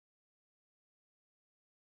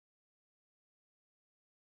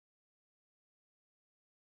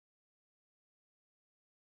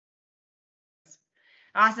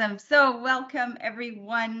Awesome. So welcome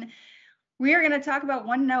everyone. We are going to talk about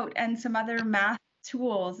OneNote and some other math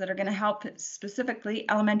tools that are going to help specifically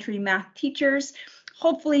elementary math teachers.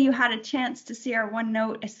 Hopefully you had a chance to see our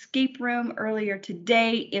OneNote escape room earlier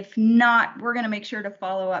today. If not, we're going to make sure to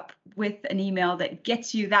follow up with an email that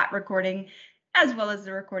gets you that recording as well as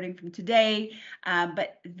the recording from today.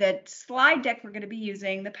 But the slide deck we're going to be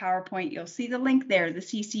using, the PowerPoint, you'll see the link there, the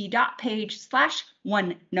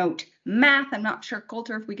cc.page/OneNote math. I'm not sure,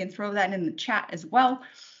 Coulter, if we can throw that in the chat as well.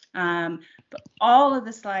 But all of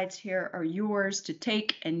the slides here are yours to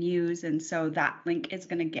take and use, and so that link is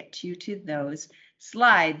going to get you to those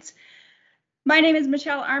slides. My name is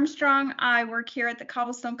Michelle Armstrong. I work here at the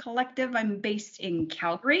Cobblestone Collective. I'm based in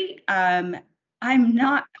Calgary. I'm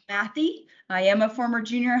not a mathy. I am a former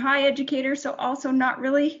junior high educator, so also not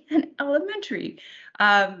really an elementary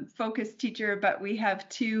focused teacher, but we have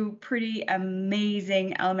two pretty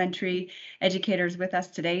amazing elementary educators with us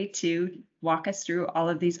today to walk us through all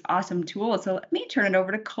of these awesome tools. So let me turn it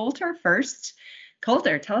over to Coulter first.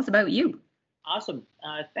 Coulter, tell us about you. Awesome.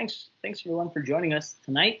 Thanks everyone for joining us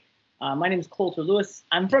tonight. My name is Coulter Lewis.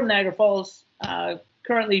 I'm from Niagara Falls,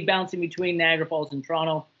 currently bouncing between Niagara Falls and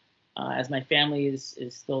Toronto, as my family is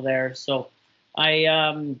still there. So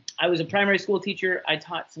I was a primary school teacher. I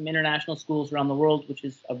taught some international schools around the world, which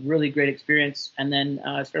is a really great experience. And then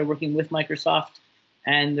started working with Microsoft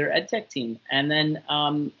and their EdTech team. And then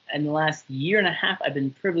in the last year and a half, I've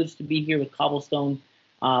been privileged to be here with Cobblestone,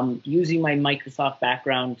 using my Microsoft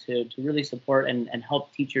background to really support and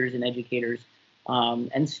help teachers and educators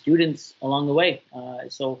and students along the way.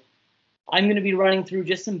 So I'm going to be running through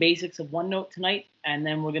just some basics of OneNote tonight, and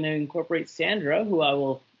then we're going to incorporate Sandra, who I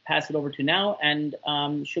will pass it over to now, and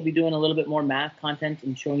she'll be doing a little bit more math content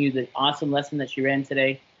and showing you the awesome lesson that she ran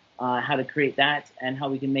today, how to create that, and how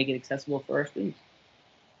we can make it accessible for our students.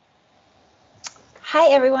 Hi,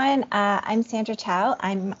 everyone. I'm Sandra Chow.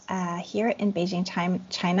 I'm here in Beijing,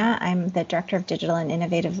 China. I'm the Director of Digital and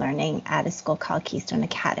Innovative Learning at a school called Keystone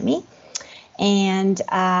Academy. And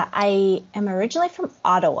I am originally from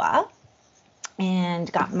Ottawa and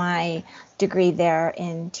got my degree there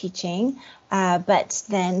in teaching, but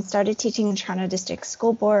then started teaching in Toronto District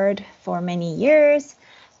School Board for many years.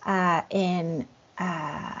 And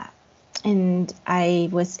I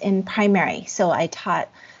was in primary, so I taught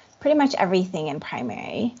pretty much everything in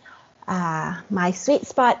primary. My sweet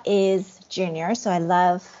spot is junior, so I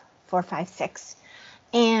love 4, 5, 6.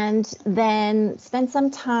 And then spent some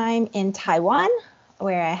time in Taiwan,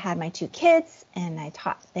 where I had my 2 kids, and I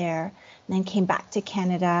taught there. And then came back to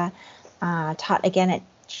Canada, taught again at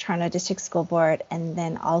Toronto District School Board, and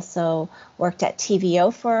then also worked at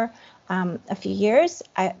TVO for a few years.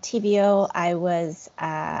 At TVO, I was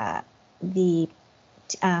the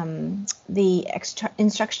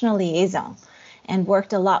instructional liaison and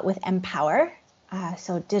worked a lot with Empower.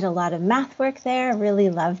 So did a lot of math work there, really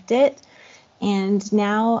loved it. And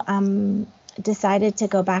now decided to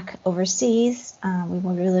go back overseas. We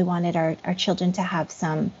really wanted our children to have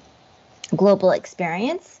some global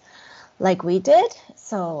experience like we did.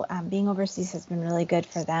 So being overseas has been really good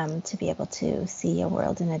for them to be able to see a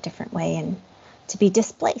world in a different way and to be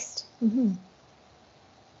displaced. Mm-hmm.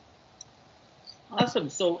 Awesome.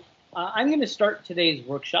 So I'm going to start today's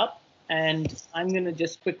workshop, and I'm going to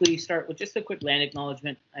just quickly start with just a quick land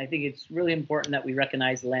acknowledgement. I think it's really important that we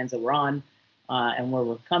recognize the lands that we're on and where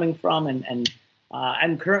we're coming from. And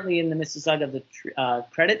I'm currently in the Mississauga of the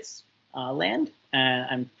Credits land, and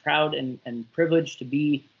I'm proud and privileged to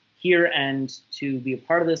be here and to be a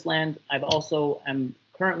part of this land. I've also am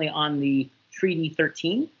currently on the Treaty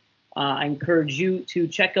 13. I encourage you to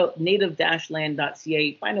check out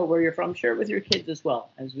native-land.ca, find out where you're from, share it with your kids as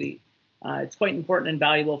well, as it's quite important and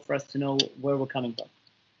valuable for us to know where we're coming from.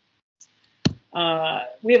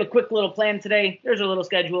 We have a quick little plan today. There's a little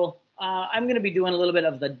schedule. I'm going to be doing a little bit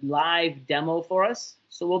of the live demo for us,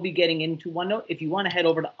 so we'll be getting into OneNote. If you want to head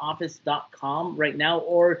over to office.com right now,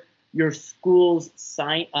 or your school's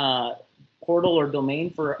portal or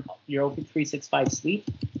domain for your Office 365 suite,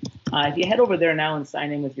 if you head over there now and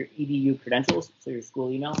sign in with your EDU credentials, so your school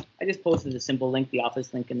email, I just posted a simple link, the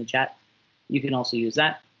Office link in the chat. You can also use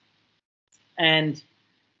that. And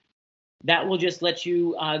that will just let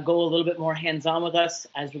you go a little bit more hands-on with us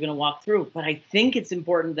as we're going to walk through. But I think it's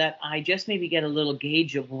important that I just maybe get a little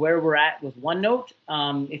gauge of where we're at with OneNote.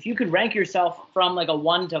 If you could rank yourself from like a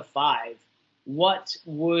 1 to 5, what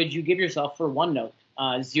would you give yourself for OneNote?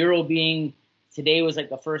 0 being today was like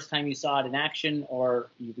the first time you saw it in action or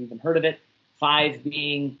you've even heard of it. 5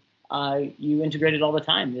 being you integrate it all the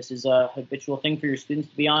time. This is a habitual thing for your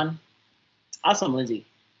students to be on. Awesome, Lindsay.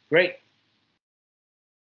 Great.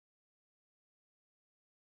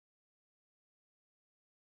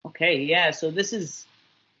 Okay, yeah, so this is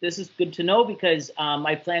good to know because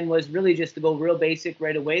my plan was really just to go real basic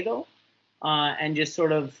right away though, and just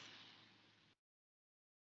sort of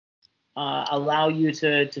allow you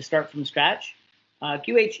to start from scratch.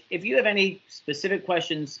 QH, if you have any specific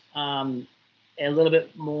questions, a little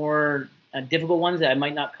bit more difficult ones that I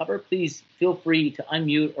might not cover, please feel free to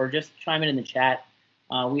unmute or just chime in the chat.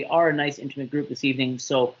 We are a nice intimate group this evening,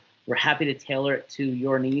 so we're happy to tailor it to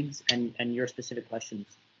your needs and your specific questions.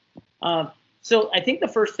 So I think the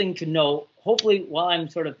first thing to know, hopefully while I'm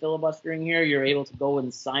sort of filibustering here, you're able to go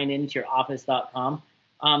and sign into your office.com.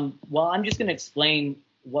 Well, I'm just going to explain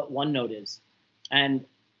what OneNote is. And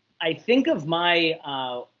I think of my,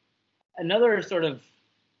 another sort of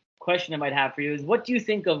question I might have for you is, what do you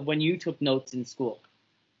think of when you took notes in school?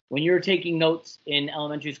 When you were taking notes in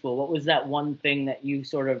elementary school, what was that one thing that you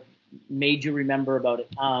sort of made you remember about it?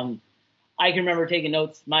 I can remember taking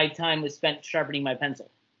notes. My time was spent sharpening my pencil.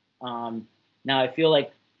 Now I feel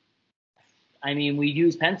like, I mean, we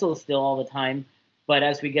use pencils still all the time, but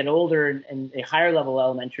as we get older and a higher level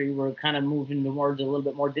elementary, we're kind of moving towards a little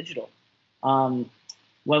bit more digital.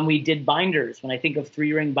 When we did binders, when I think of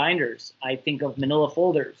 3-ring binders, I think of manila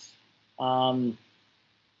folders.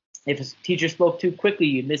 If a teacher spoke too quickly,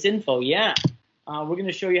 you'd miss info. Yeah, we're going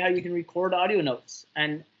to show you how you can record audio notes.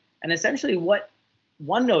 And essentially what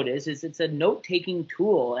OneNote is it's a note-taking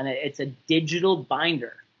tool, and it's a digital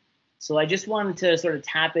binder. So I just wanted to sort of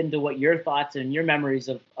tap into what your thoughts and your memories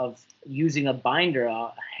of using a binder,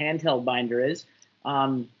 a handheld binder is.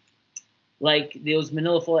 Like those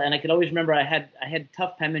manila folders, and I could always remember I had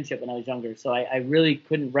tough penmanship when I was younger, so I really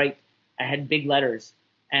couldn't write. I had big letters,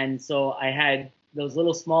 and so I had those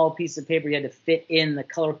little small pieces of paper you had to fit in the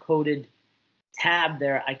color-coded tab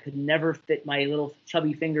there. I could never fit my little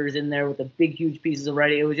chubby fingers in there with the big, huge pieces of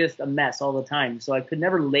writing. It was just a mess all the time, so I could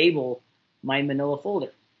never label my manila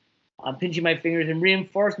folder. I'm pinching my fingers in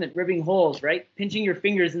reinforcement, ripping holes, right? Pinching your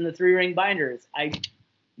fingers in the 3-ring binders.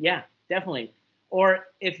 Yeah, definitely. Or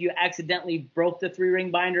if you accidentally broke the 3-ring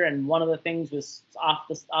binder and one of the things was off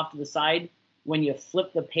to the side, when you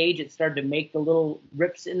flip the page, it started to make the little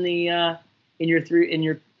rips in the in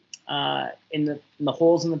the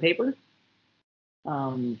holes in the paper.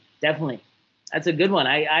 Definitely, that's a good one.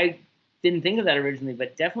 I didn't think of that originally,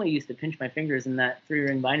 but definitely used to pinch my fingers in that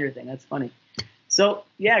 3-ring binder thing. That's funny. So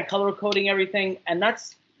yeah, color coding everything, and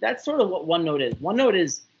that's sort of what OneNote is. OneNote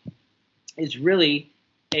is really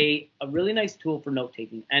a really nice tool for note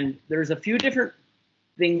taking, and there's a few different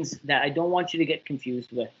things that I don't want you to get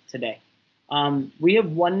confused with today. We have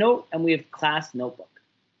OneNote and we have Class Notebook.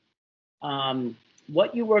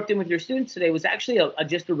 What you worked in with your students today was actually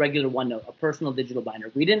just a regular OneNote, a personal digital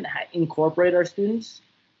binder. We didn't incorporate our students.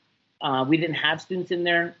 We didn't have students in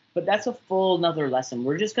there, but that's a full another lesson.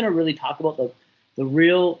 We're just going to really talk about the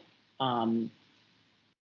real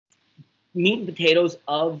meat and potatoes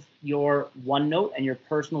of your OneNote and your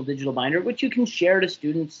personal digital binder, which you can share to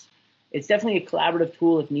students. It's definitely a collaborative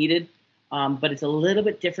tool if needed, but it's a little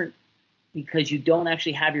bit different because you don't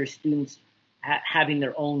actually have your students having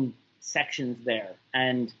their own sections there,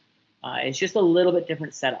 and it's just a little bit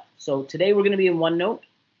different setup. So today we're going to be in OneNote,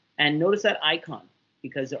 and notice that icon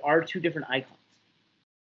because there are 2 different icons.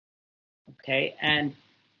 Okay, and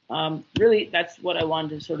really that's what I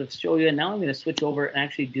wanted to sort of show you, and now I'm going to switch over and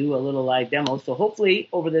actually do a little live demo. So hopefully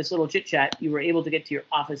over this little chit chat you were able to get to your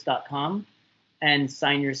office.com and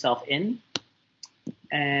sign yourself in,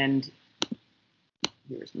 and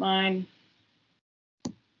here's mine.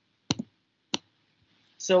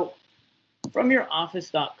 So from your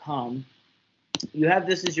office.com, you have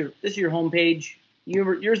this is your home page.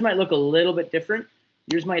 Yours might look a little bit different.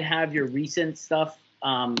 Yours might have your recent stuff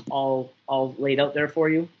all laid out there for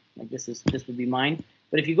you. Like this would be mine.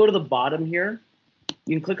 But if you go to the bottom here,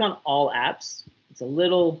 you can click on all apps. It's a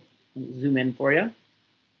little, zoom in for you.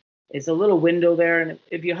 It's a little window there, and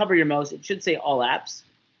if you hover your mouse, it should say all apps.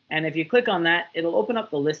 And if you click on that, it'll open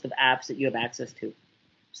up the list of apps that you have access to.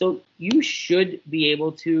 So you should be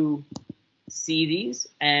able to see these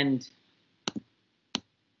and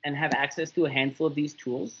have access to a handful of these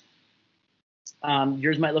tools.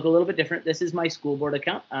 Yours might look a little bit different. This is my school board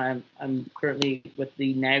account. I'm currently with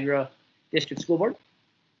the Niagara District School Board,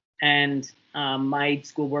 and my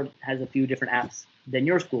school board has a few different apps than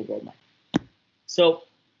your school board might. So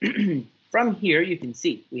from here, you can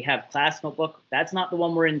see we have Class Notebook. That's not the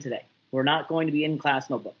one we're in today. We're not going to be in Class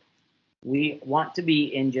Notebook. We want to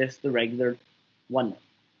be in just the regular OneNote.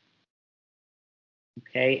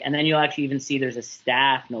 Okay, and then you'll actually even see there's a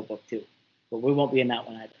staff notebook too, but we won't be in that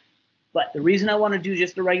one either. But the reason I want to do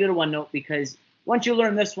just the regular OneNote, because once you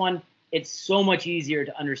learn this one, it's so much easier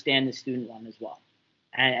to understand the student one as well.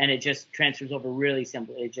 and it just transfers over really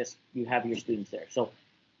simply. It just, you have your students there. So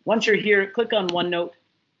once you're here, click on OneNote,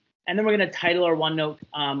 and then we're going to title our OneNote.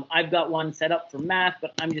 I've got one set up for math,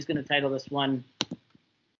 but I'm just going to title this one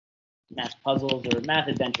Math Puzzles or Math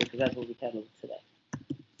Adventure, because that's what we titled today.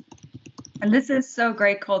 And this is so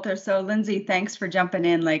great, Coulter. So Lindsay, thanks for jumping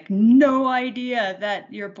in. Like, no idea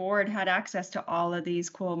that your board had access to all of these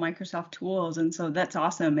cool Microsoft tools. And so that's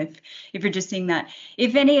awesome if you're just seeing that.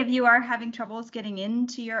 If any of you are having troubles getting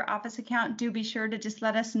into your Office account, do be sure to just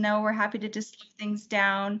let us know. We're happy to just slow things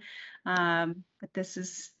down. But this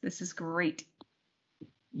is great.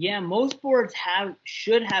 Yeah, most boards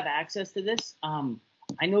should have access to this.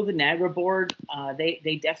 I know the Niagara board,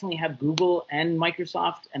 they definitely have Google and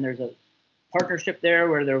Microsoft, and there's a partnership there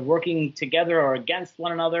where they're working together or against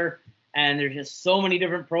one another, and there's just so many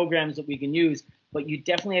different programs that we can use. But you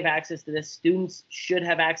definitely have access to this. Students should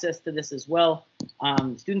have access to this as well.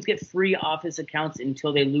 Students get free Office accounts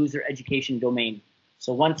until they lose their education domain.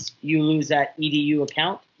 So once you lose that EDU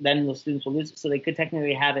account, then the students will lose it. So they could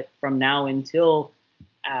technically have it from now until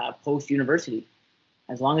post-university.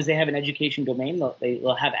 As long as they have an education domain,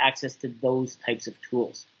 they'll have access to those types of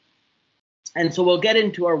tools. And so we'll get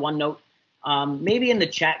into our OneNote. Maybe in the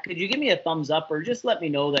chat, could you give me a thumbs up or just let me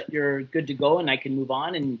know that you're good to go and I can move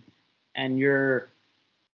on and you're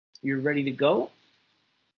ready to go?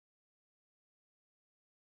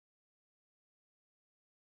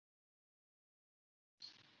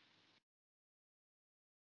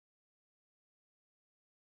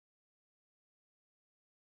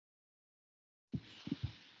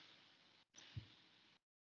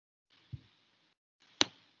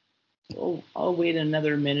 So I'll wait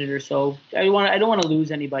another minute or so. I don't want to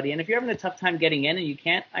lose anybody. And if you're having a tough time getting in and you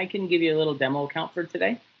can't, I can give you a little demo account for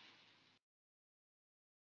today.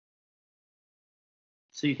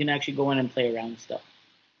 So you can actually go in and play around with stuff.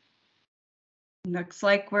 Looks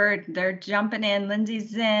like they're jumping in.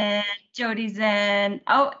 Lindsay's in, Jody's in.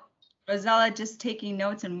 Oh, Rosella just taking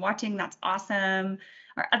notes and watching. That's awesome.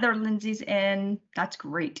 Our other Lindsay's in. That's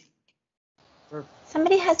great.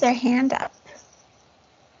 Somebody has their hand up.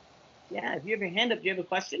 Yeah, if you have your hand up, do you have a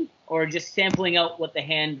question? Or just sampling out what the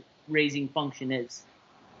hand raising function is?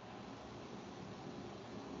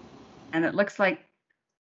 And it looks like,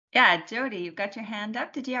 yeah, Jody, you've got your hand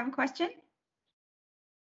up. Did you have a question?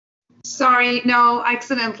 Sorry, no,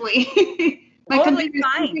 accidentally. My Totally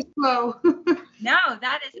computer's fine. super slow. No,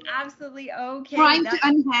 that is absolutely okay. Trying to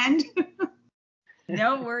unhand.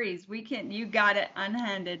 No worries. You got it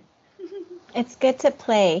unhanded. It's good to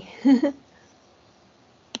play.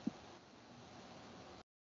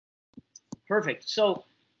 Perfect. So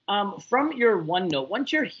from your OneNote,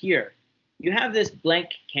 once you're here, you have this blank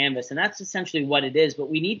canvas, and that's essentially what it is. But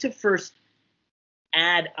we need to first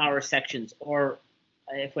add our sections, or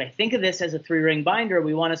if I think of this as a 3-ring binder,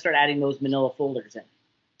 we want to start adding those manila folders in.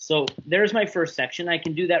 So there's my first section. I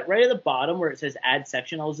can do that right at the bottom where it says add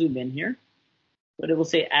section. I'll zoom in here, but it will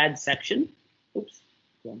say add section. Oops,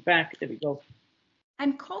 going back. There we go.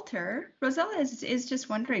 And Coulter, Rosella is just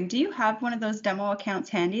wondering, do you have one of those demo accounts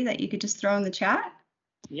handy that you could just throw in the chat?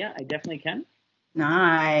 Yeah, I definitely can.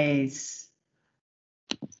 Nice.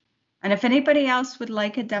 And if anybody else would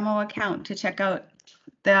like a demo account to check out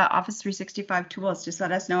the Office 365 tools, just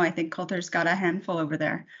let us know. I think Coulter's got a handful over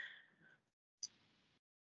there.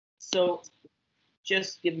 So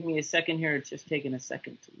just give me a second here. It's just taking a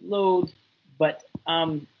second to load. But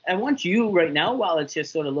I want you right now, while it's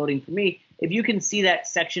just sort of loading for me, if you can see that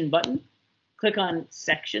section button, click on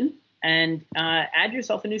section and add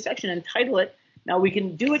yourself a new section and title it. Now we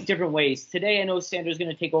can do it different ways. Today I know Sandra's going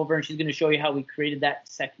to take over and she's going to show you how we created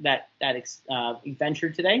that adventure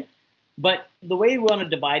today. But the way we want to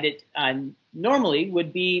divide it normally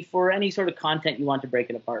would be for any sort of content you want to break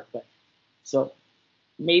it apart. But so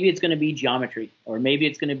maybe it's going to be geometry, or maybe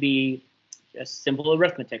it's going to be just simple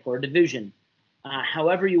arithmetic or division.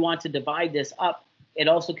 However you want to divide this up, it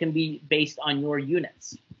also can be based on your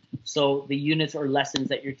units. So the units or lessons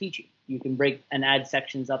that you're teaching, you can break and add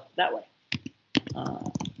sections up that way.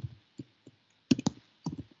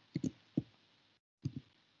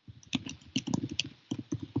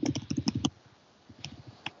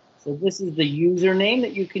 So this is the username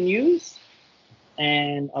that you can use,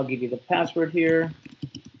 and I'll give you the password here.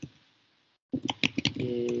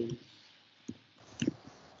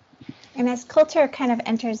 And as Coulter kind of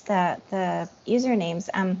enters the usernames,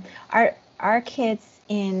 our kids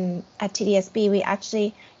at TDSB, we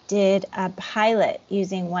actually did a pilot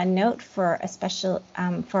using OneNote for a special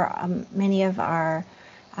many of our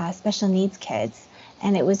special needs kids,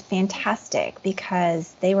 and it was fantastic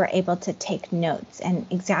because they were able to take notes, and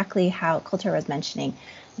exactly how Coulter was mentioning,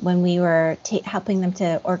 when we were helping them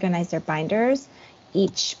to organize their binders,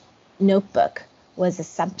 each notebook was a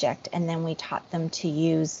subject, and then we taught them to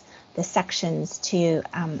use the sections to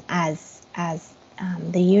as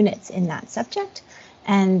the units in that subject.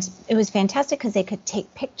 And it was fantastic because they could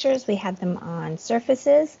take pictures. We had them on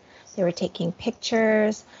surfaces. They were taking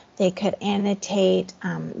pictures. They could annotate.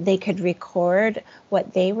 They could record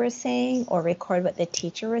what they were saying or record what the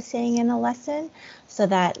teacher was saying in a lesson, so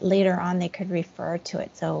that later on they could refer to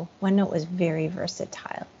it. So OneNote was very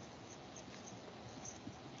versatile.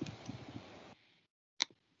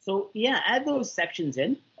 So yeah, add those sections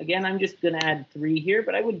in. Again, I'm just going to add 3 here,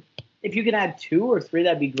 but I would, if you can add 2 or 3,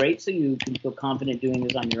 that'd be great, so you can feel confident doing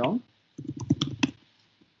this on your own.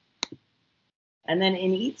 And then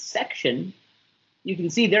in each section, you can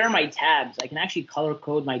see there are my tabs. I can actually color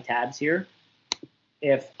code my tabs here.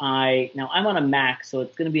 Now I'm on a Mac, so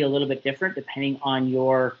it's going to be a little bit different depending on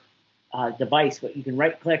your device, but you can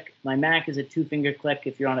right click. My Mac is a 2-finger click.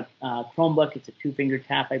 If you're on a Chromebook, it's a 2-finger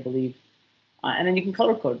tap, I believe. And then you can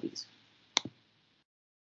color code these.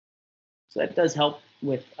 So that does help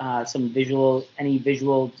with any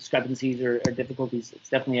visual discrepancies or difficulties. It's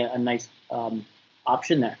definitely a nice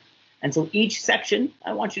option there. And so each section,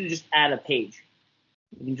 I want you to just add a page.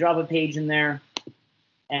 You can drop a page in there,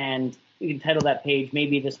 and you can title that page.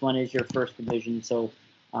 Maybe this one is your first division, so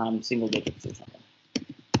single digits or something.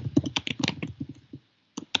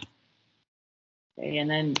 Okay, and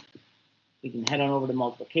then we can head on over to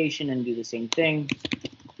multiplication and do the same thing.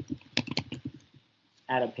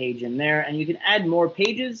 Add a page in there, and you can add more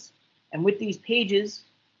pages. And with these pages,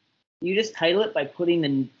 you just title it by putting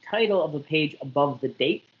the title of the page above the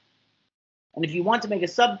date. And if you want to make a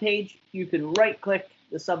subpage, you can right-click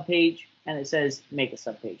the subpage, and it says make a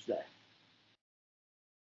subpage there.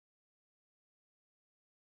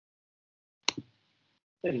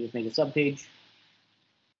 So you can just make a subpage.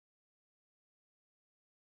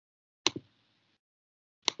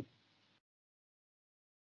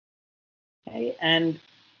 Okay, and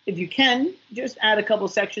if you can, just add a couple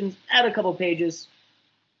sections, add a couple pages,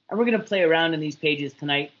 and we're going to play around in these pages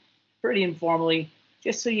tonight, pretty informally,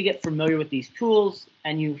 just so you get familiar with these tools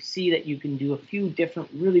and you see that you can do a few different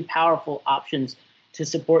really powerful options to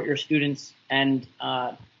support your students. And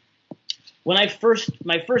when my first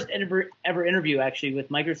ever interview actually with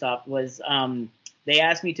Microsoft was, they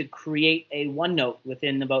asked me to create a OneNote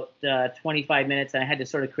within about 25 minutes, and I had to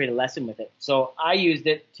sort of create a lesson with it. So I used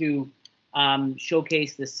it to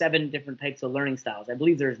showcase the 7 different types of learning styles. I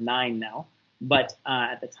believe there's 9 now, but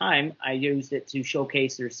at the time I used it to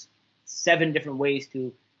showcase there's 7 different ways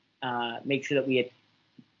to make sure that we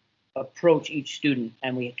approach each student,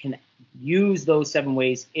 and we can use those 7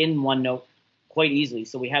 ways in OneNote quite easily.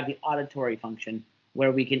 So we have the auditory function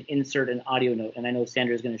where we can insert an audio note, and I know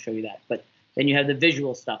Sandra is going to show you that, but then you have the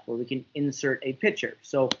visual stuff where we can insert a picture.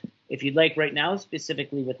 So if you'd like right now,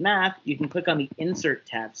 specifically with math, you can click on the Insert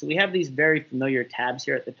tab. So we have these very familiar tabs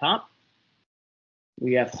here at the top.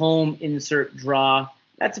 We have Home, Insert, Draw.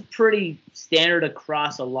 That's pretty standard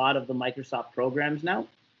across a lot of the Microsoft programs now.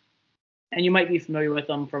 And you might be familiar with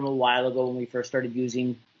them from a while ago when we first started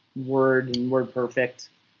using Word and WordPerfect.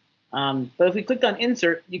 But if we clicked on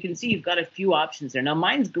Insert, you can see you've got a few options there. Now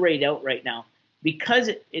mine's grayed out right now because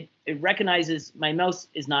it recognizes my mouse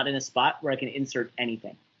is not in a spot where I can insert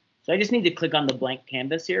anything. So I just need to click on the blank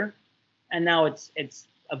canvas here, and now it's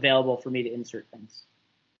available for me to insert things.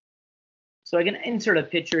 So I can insert a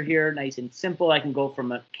picture here, nice and simple. I can go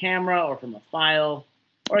from a camera or from a file,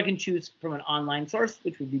 or I can choose from an online source,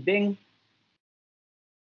 which would be Bing.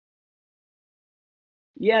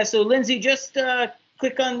 Yeah, so Lindsay, just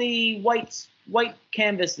click on the white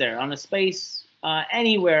canvas there on a space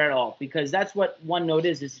anywhere at all, because that's what OneNote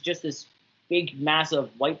is. It's just this big,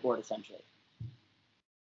 massive whiteboard, essentially.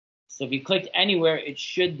 So if you clicked anywhere, it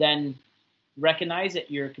should then recognize that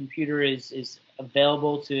your computer is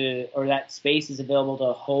available to, or that space is available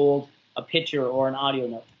to hold a picture or an audio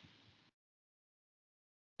note.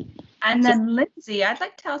 And then Lindsay, I'd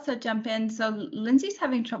like to also jump in. So Lindsay's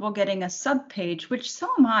having trouble getting a sub page, which so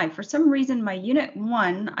am I. For some reason, my Unit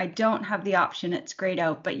 1, I don't have the option, it's grayed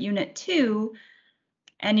out, but Unit 2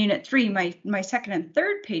 and Unit 3, my second and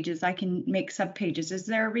third pages, I can make sub pages. Is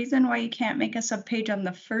there a reason why you can't make a sub page on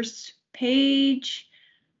the first page?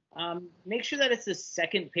 Make sure that it's the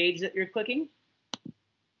second page that you're clicking.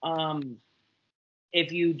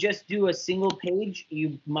 If you just do a single page,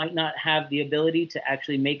 you might not have the ability to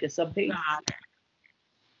actually make a subpage.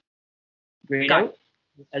 Grayed out.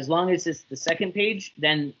 As long as it's the second page,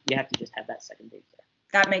 then you have to just have that second page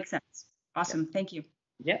there. That makes sense. Awesome. Yeah. Thank you.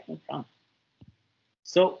 Yeah, no problem.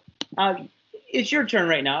 So it's your turn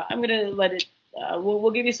right now. I'm going to let it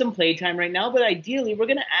we'll give you some playtime right now, but ideally we're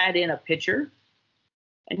going to add in a picture.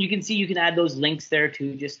 And you can see you can add those links there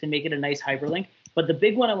too, just to make it a nice hyperlink. But the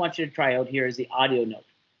big one I want you to try out here is the audio note.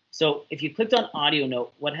 So if you clicked on audio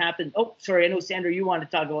note, what happened? Oh, sorry, I know Sandra, you wanted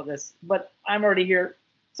to talk about this, but I'm already here.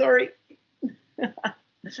 Sorry.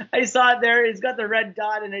 I saw it there. It's got the red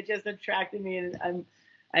dot and it just attracted me. And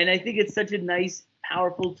I think it's such a nice,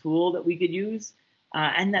 powerful tool that we could use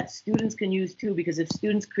and that students can use too, because if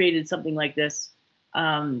students created something like this,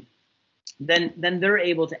 then they're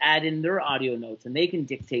able to add in their audio notes and they can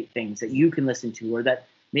dictate things that you can listen to, or that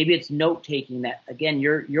maybe it's note taking that again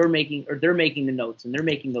you're making, or they're making the notes and they're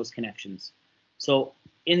making those connections. So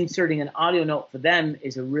inserting an audio note for them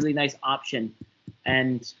is a really nice option,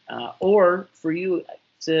 and or for you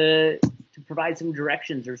to provide some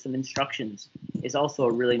directions or some instructions is also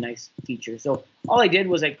a really nice feature. So all I did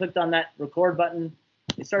was I clicked on that record button,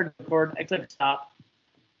 it started to record, I clicked stop,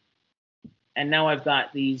 and now I've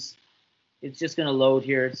got these. It's just going to load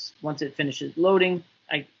here. Once it finishes loading,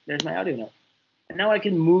 there's my audio note. And now I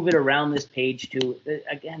can move it around this page too.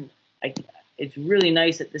 Again, it's really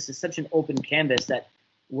nice that this is such an open canvas that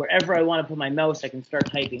wherever I want to put my mouse, I can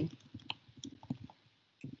start typing.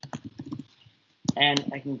 And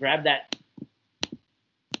I can grab that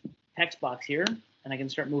text box here, and I can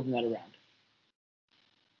start moving that around.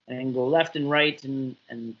 And I can go left and right and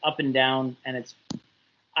up and down, and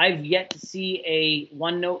I've yet to see a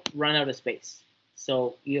OneNote run out of space.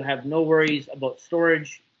 So you have no worries about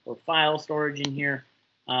storage or file storage in here.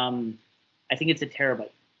 I think it's a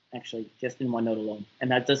terabyte, actually, just in OneNote alone.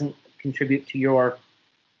 And that doesn't contribute to your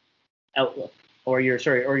Outlook or your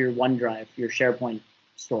OneDrive, your SharePoint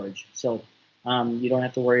storage. So you don't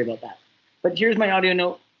have to worry about that. But here's my audio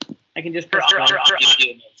note. I can just press audio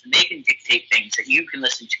notes, and they can dictate things that you can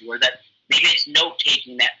listen to, or that maybe it's note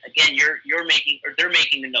taking that again you're making, or they're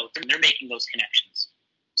making the notes and they're making those connections.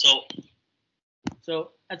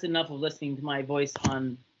 So that's enough of listening to my voice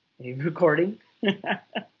on a recording.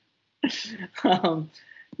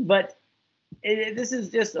 But this is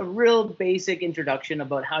just a real basic introduction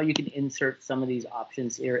about how you can insert some of these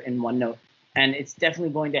options here in OneNote. And it's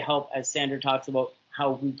definitely going to help, as Sandra talks about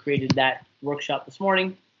how we created that workshop this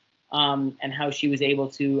morning, and how she was able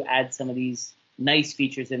to add some of these nice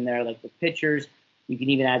features in there, like the pictures. You can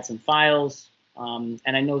even add some files. And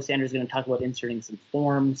I know Sandra's going to talk about inserting some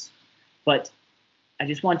forms. But I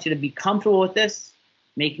just want you to be comfortable with this,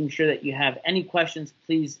 making sure that you have any questions,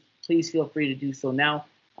 please feel free to do so now.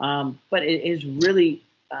 But it is really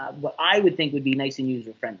what I would think would be nice and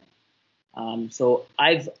user-friendly. So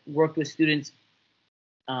I've worked with students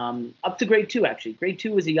up to grade 2, actually. Grade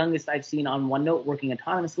 2 is the youngest I've seen on OneNote, working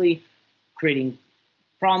autonomously, creating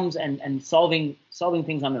problems and solving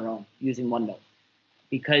things on their own using OneNote,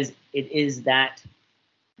 because it is that,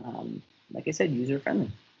 like I said, user-friendly.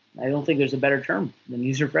 I don't think there's a better term than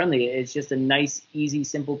user-friendly. It's just a nice, easy,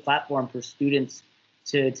 simple platform for students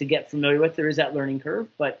to get familiar with. There is that learning curve,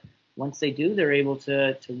 but once they do, they're able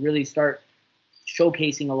to really start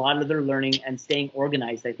showcasing a lot of their learning, and staying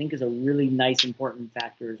organized, I think, is a really nice, important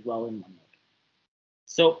factor as well in OneNote.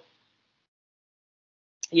 So,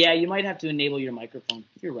 yeah, you might have to enable your microphone.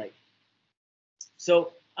 You're right.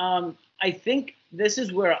 So I think this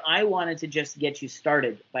is where I wanted to just get you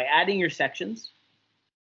started by adding your sections,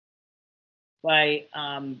 by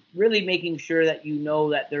really making sure that you know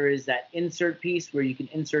that there is that insert piece where you can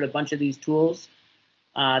insert a bunch of these tools.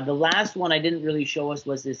 The last one I didn't really show us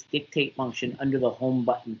was this dictate function under the home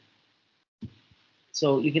button.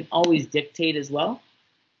 So you can always dictate as well.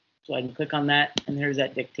 So I can click on that, and here's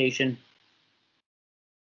that dictation.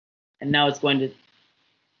 And now it's going to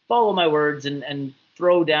follow my words and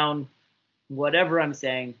throw down whatever I'm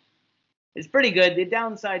saying. It's pretty good. The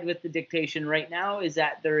downside with the dictation right now is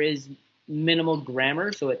that there is minimal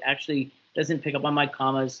grammar, so it actually doesn't pick up on my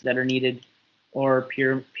commas that are needed, or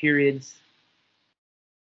periods.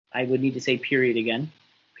 I would need to say period again,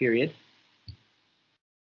 period.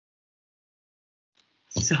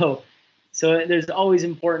 So there's always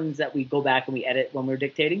importance that we go back and we edit when we're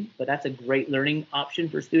dictating, but that's a great learning option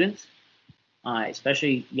for students,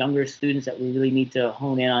 especially younger students that we really need to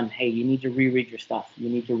hone in on. Hey, you need to reread your stuff. You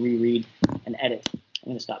need to reread and edit. I'm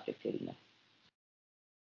going to stop dictating now.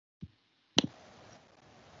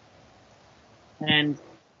 And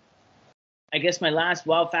I guess my last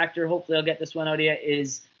wow factor, hopefully I'll get this one out of you,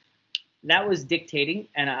 is that was dictating.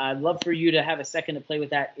 And I'd love for you to have a second to play with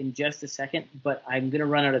that in just a second, but I'm going to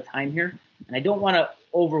run out of time here. And I don't want to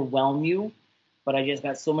overwhelm you, but I just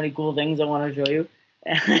got so many cool things I want to show you.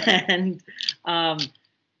 And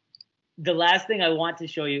the last thing I want to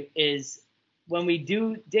show you is when we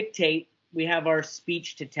do dictate, we have our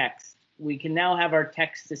speech to text, we can now have our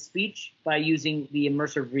text-to-speech by using the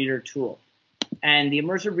Immersive Reader tool. And the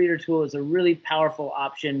Immersive Reader tool is a really powerful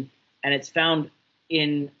option, and it's found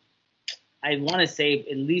in, I want to say,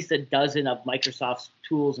 at least a dozen of Microsoft's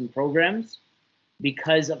tools and programs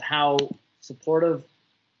because of how supportive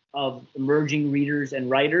of emerging readers and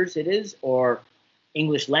writers it is, or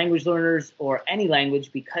English language learners, or any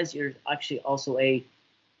language, because you're actually also a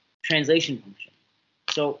translation function.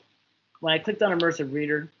 So when I clicked on Immersive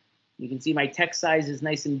Reader, you can see my text size is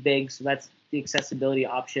nice and big, so that's the accessibility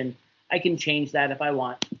option. I can change that if I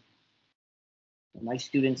want. My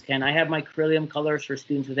students can. I have my Ceruleum colors for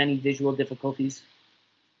students with any visual difficulties.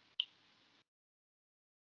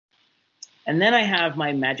 And then I have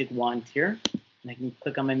my magic wand here. And I can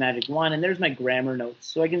click on my magic wand, and there's my grammar notes.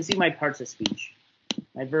 So I can see my parts of speech,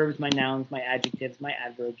 my verbs, my nouns, my adjectives, my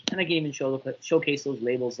adverbs, and I can even showcase those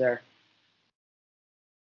labels there.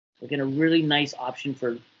 Again, a really nice option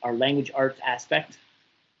for our language arts aspect.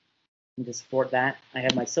 And to support that, I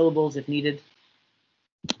have my syllables if needed.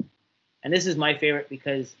 And this is my favorite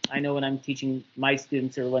because I know when I'm teaching my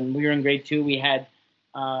students, or when we were in grade 2, we had,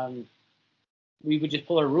 we would just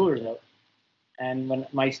pull our rulers out. And when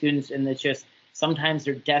my students, and it's just, sometimes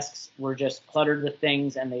their desks were just cluttered with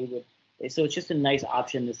things, and they would, so it's just a nice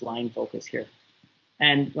option, this line focus here.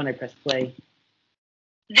 And when I press play.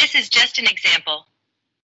 This is just an example.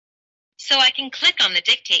 So I can click on the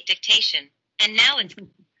dictate dictation, and now it's...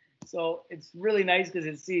 So it's really nice because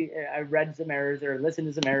it's, see, I read some errors or listened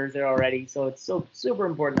to some errors there already. So it's so super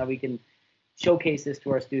important that we can showcase this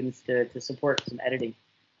to our students to support some editing.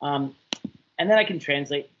 And then I can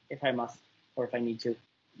translate if I must, or if I need to.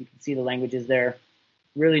 You can see the languages there.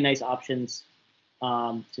 Really nice options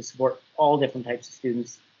to support all different types of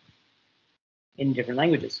students in different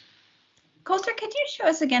languages. Coulter, could you show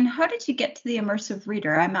us again, how did you get to the Immersive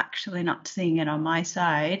Reader? I'm actually not seeing it on my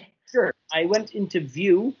side. Sure. I went into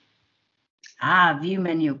View. Ah, View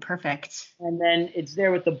menu, perfect. And then it's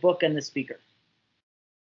there with the book and the speaker.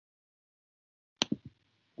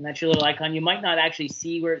 And that's your little icon. You might not actually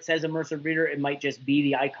see where it says Immersive Reader. It might just be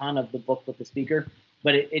the icon of the book with the speaker,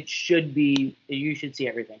 but it should be, you should see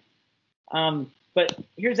everything. But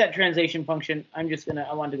here's that translation function. I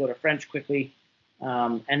wanted to go to French quickly.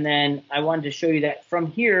 And then I wanted to show you that from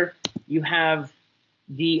here, you have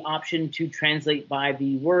the option to translate by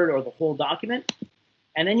the word or the whole document.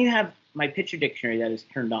 And then you have my picture dictionary that is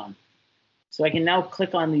turned on. So I can now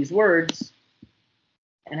click on these words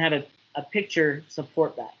and have a picture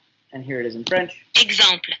support that. And here it is in French.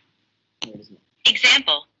 Exemple. Here it is in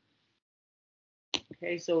Example.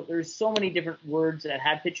 Okay, so there's so many different words that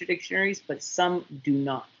have picture dictionaries, but some do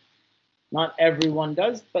not. Not everyone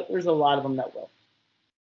does, but there's a lot of them that will.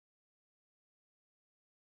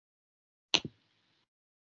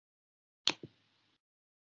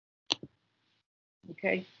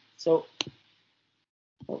 Okay, so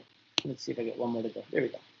let's see if I get one more to go. There we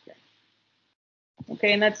go.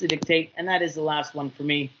 Okay, and that's the dictate, and that is the last one for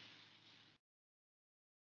me.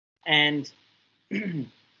 And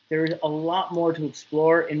there's a lot more to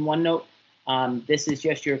explore in OneNote. This is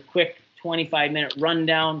just your quick 25-minute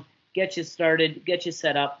rundown, get you started, get you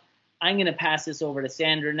set up. I'm going to pass this over to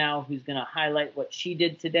Sandra now, who's going to highlight what she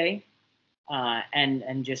did today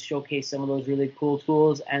and just showcase some of those really cool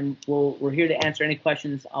tools. And we're here to answer any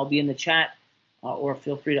questions. I'll be in the chat, or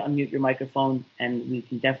feel free to unmute your microphone, and we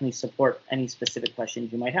can definitely support any specific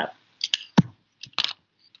questions you might have.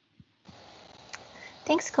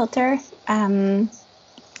 Thanks, Coulter.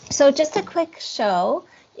 So just a quick show,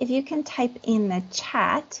 if you can type in the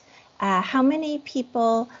chat, how many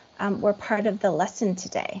people were part of the lesson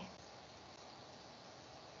today?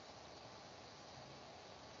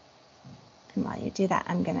 And while you do that,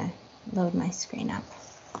 I'm going to load my screen up.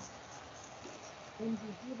 Lindsay,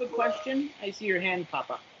 do you have a question? I see your hand pop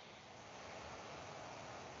up.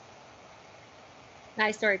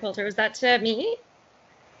 Hi, sorry, Coulter. Was that to me?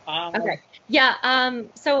 Okay. Yeah.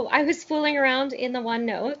 So I was fooling around in the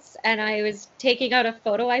OneNotes, and I was taking out a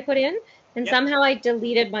photo I put in, and somehow I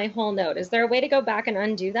deleted my whole note. Is there a way to go back and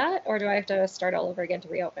undo that, or do I have to start all over again to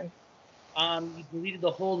reopen? You deleted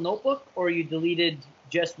the whole notebook, or you deleted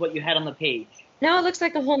just what you had on the page? No, it looks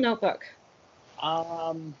like the whole notebook.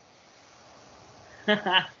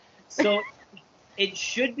 So it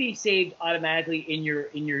should be saved automatically in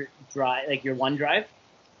your drive, like your OneDrive.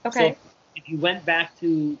 Okay. So if you went back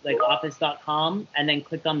to like office.com and then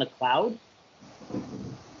clicked on the cloud.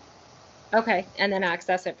 Okay, and then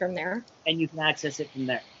access it from there. And you can access it from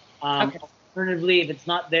there. Okay. Alternatively, if it's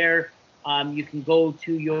not there, you can go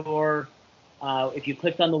to your, if you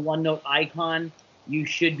clicked on the OneNote icon, you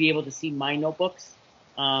should be able to see My Notebooks.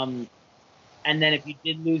 And then if you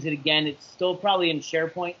did lose it again, it's still probably in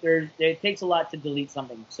SharePoint. It takes a lot to delete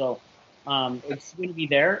something. So it's going to be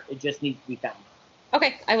there. It just needs to be found.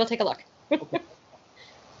 Okay, I will take a look. Okay.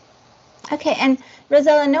 Okay, and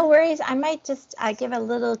Rosella, no worries. I might just give a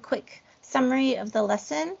little quick summary of the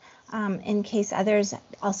lesson in case others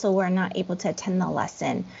also were not able to attend the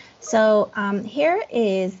lesson. So here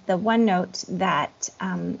is the OneNote that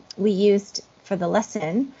we used for the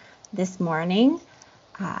lesson this morning,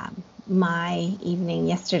 my evening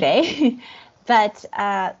yesterday. But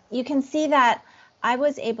you can see that I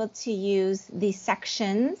was able to use the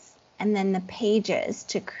sections and then the pages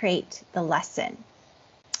to create the lesson.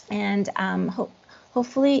 And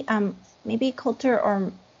hopefully, maybe Coulter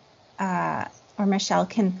or Michelle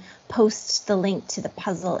can post the link to the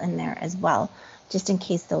puzzle in there as well, just in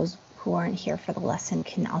case those who aren't here for the lesson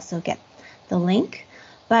can also get the link.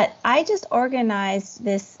 But I just organized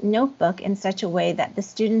this notebook in such a way that the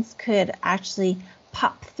students could actually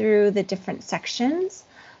pop through the different sections.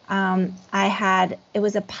 It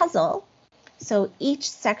was a puzzle. So each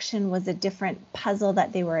section was a different puzzle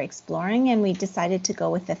that they were exploring, and we decided to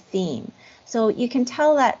go with a theme. So you can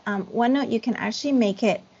tell that OneNote, you can actually make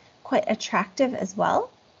it quite attractive as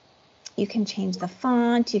well. You can change the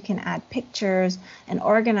font, you can add pictures, and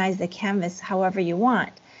organize the canvas however you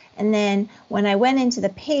want. And then when I went into the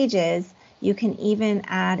pages, you can even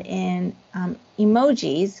add in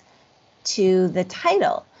emojis to the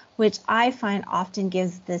title, which I find often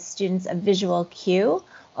gives the students a visual cue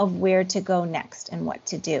of where to go next and what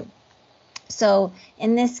to do. So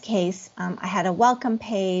in this case, I had a welcome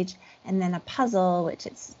page and then a puzzle, which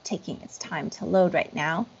it's taking its time to load right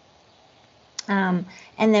now. And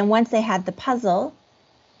then once they had the puzzle,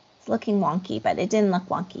 it's looking wonky, but it didn't look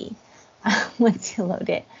wonky once you load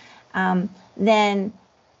it. Then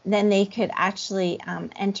they could actually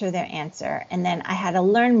enter their answer. And then I had a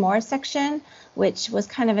learn more section, which was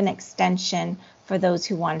kind of an extension for those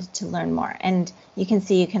who wanted to learn more. And you can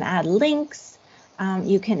see you can add links,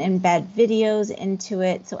 you can embed videos into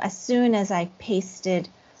it. So as soon as I pasted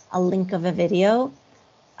a link of a video,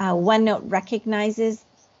 OneNote recognizes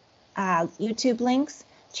YouTube links,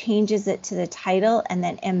 changes it to the title, and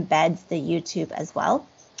then embeds the YouTube as well.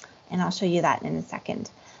 And I'll show you that in a second.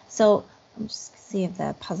 So I'm just see if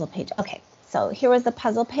the puzzle page. Okay, so here was the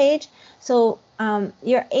puzzle page. So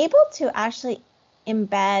you're able to actually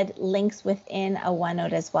embed links within a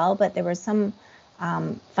OneNote as well, but there were some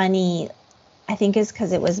funny, I think it's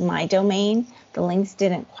because it was my domain, the links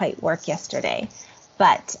didn't quite work yesterday.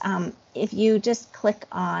 But if you just click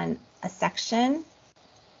on a section,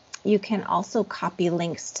 you can also copy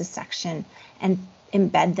links to section and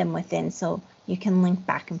embed them within, so you can link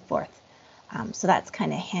back and forth. So that's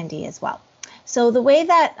kind of handy as well. So the way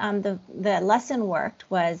that the lesson worked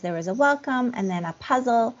was there was a welcome and then a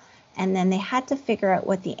puzzle, and then they had to figure out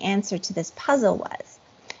what the answer to this puzzle was.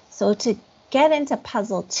 So to get into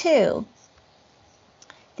puzzle 2,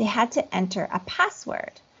 they had to enter a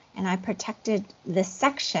password. And I protected this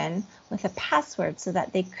section with a password so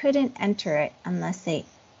that they couldn't enter it unless they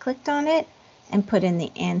clicked on it and put in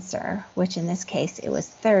the answer, which in this case it was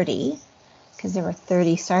 30, because there were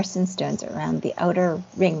 30 sarsen stones around the outer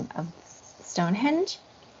ring of Stonehenge.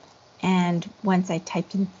 And once I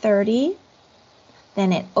typed in 30,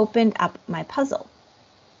 then it opened up my puzzle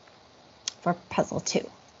for puzzle 2.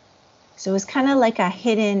 So it was kind of like a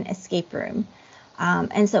hidden escape room.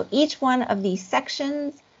 And so each one of these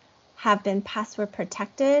sections have been password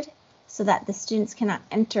protected so that the students cannot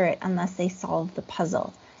enter it unless they solve the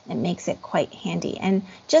puzzle. It makes it quite handy. And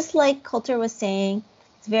just like Coulter was saying,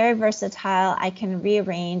 it's very versatile. I can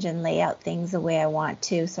rearrange and lay out things the way I want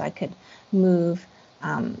to, so I could move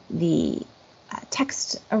the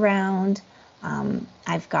text around.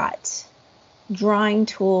 I've got drawing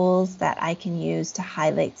tools that I can use to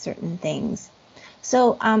highlight certain things.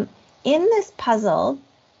 So in this puzzle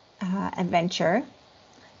adventure,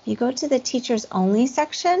 if you go to the teachers only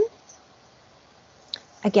section,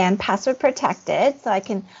 again, password protected, so I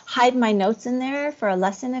can hide my notes in there for a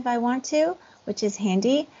lesson if I want to, which is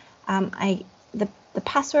handy. The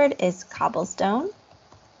password is cobblestone.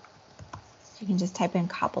 You can just type in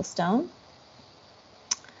cobblestone.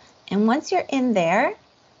 And once you're in there,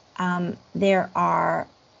 there are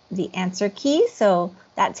the answer keys. So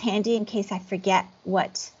that's handy in case I forget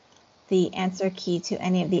what the answer key to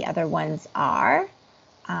any of the other ones are.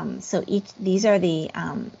 So these are the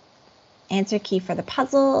answer key for the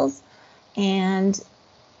puzzles, and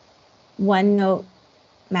OneNote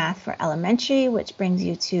Math for Elementary, which brings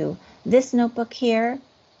you to this notebook here.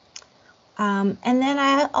 And then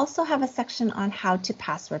I also have a section on how to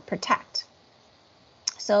password protect.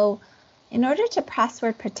 So in order to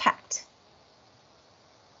password protect,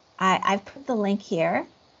 I've put the link here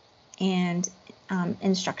and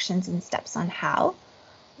instructions and steps on how.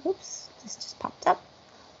 Oops, this just popped up.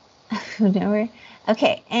 Nowhere.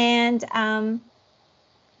 Okay, and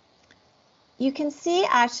you can see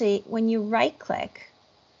actually when you right click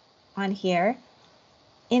on here,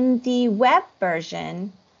 in the web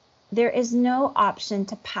version, there is no option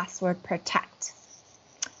to password protect.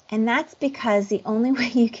 And that's because the only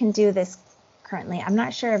way you can do this currently, I'm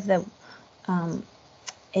not sure if the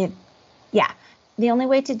only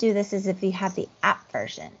way to do this is if you have the app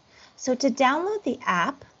version. So to download the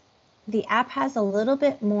app has a little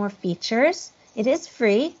bit more features. It is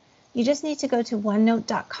free. You just need to go to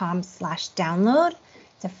onenote.com/download.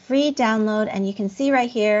 It's a free download, and you can see right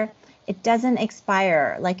here, it doesn't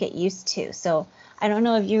expire like it used to. So I don't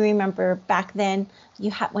know if you remember back then,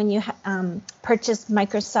 when you purchased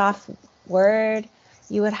Microsoft Word,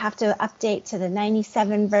 you would have to update to the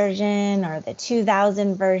 97 version or the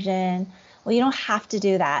 2000 version. Well, you don't have to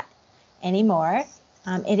do that anymore.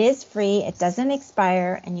 It is free, it doesn't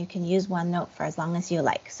expire, and you can use OneNote for as long as you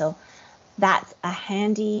like. So that's a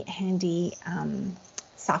handy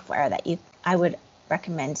software that I would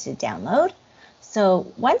recommend to download.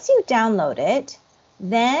 So once you download it,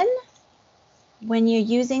 then when you're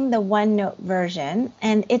using the OneNote version,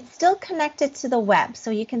 and it's still connected to the web. So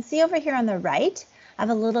you can see over here on the right, I have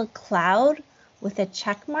a little cloud with a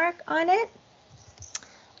check mark on it.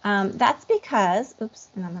 That's because, oops,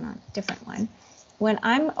 and I'm on a different one. When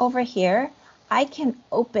I'm over here, I can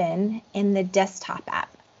open in the desktop app.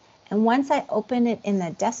 And once I open it in the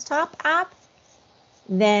desktop app,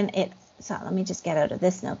 then so let me just get out of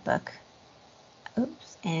this notebook.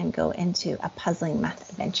 Oops, and go into a puzzling math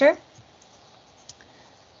adventure.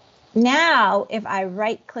 Now, if I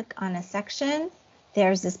right click on a section,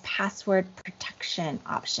 there's this password protection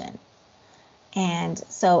option. And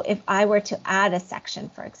so if I were to add a section,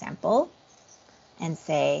 for example, and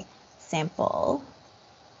say sample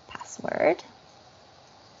password,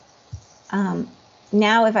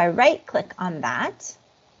 now if I right click on that,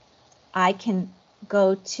 I can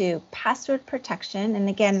go to password protection. And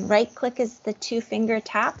again, right click is the 2-finger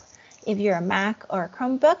tap if you're a Mac or a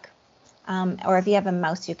Chromebook. Or if you have a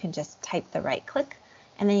mouse, you can just type the right click,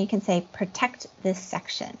 and then you can say protect this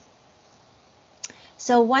section.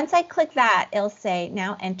 So once I click that, it'll say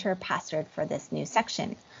now enter password for this new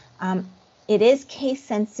section. It is case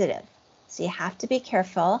sensitive, so you have to be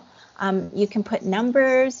careful. You can put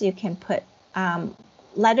numbers, you can put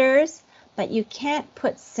letters, but you can't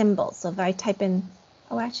put symbols. So if I type in,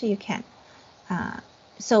 oh, actually you can.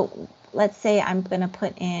 So let's say I'm going to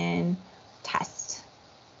put in test.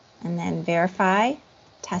 And then verify,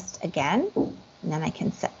 test again, and then I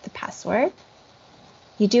can set the password.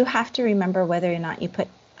 You do have to remember whether or not you put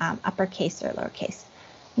uppercase or lowercase.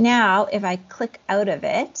 Now, if I click out of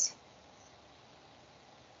it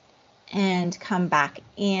and come back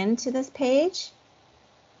into this page,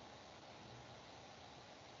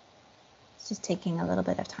 it's just taking a little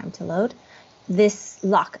bit of time to load, this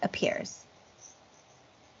lock appears.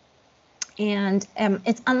 And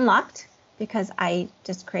it's unlocked because I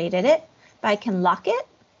just created it, but I can lock it.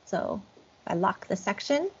 So if I lock the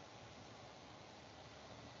section,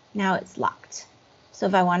 now it's locked. So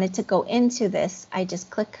if I wanted to go into this, I just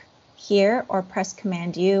click here or press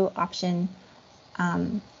Command U, Option.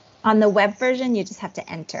 On the web version, you just have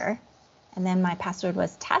to enter. And then my password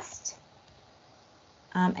was test.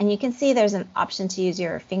 And you can see there's an option to use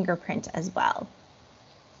your fingerprint as well.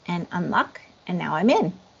 And unlock, and now I'm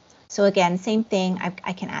in. So again, same thing,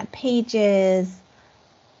 I can add pages,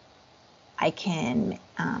 I can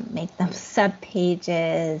make them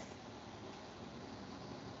sub-pages.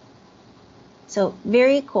 So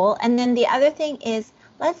very cool. And then the other thing is,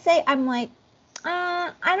 let's say I'm like,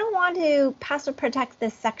 I don't want to password protect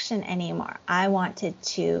this section anymore. I wanted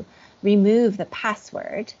to remove the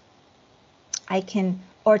password.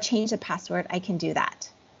 Or change the password, I can do that.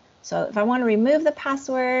 So if I want to remove the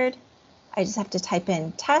password, I just have to type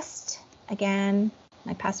in test, again,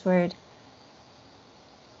 my password,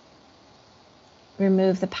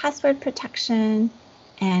 remove the password protection,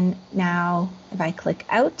 and now if I click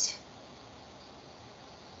out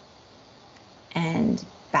and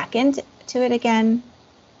back into it again,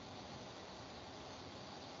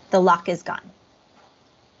 the lock is gone.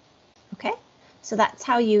 Okay, so that's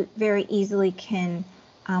how you very easily can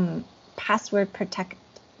password protect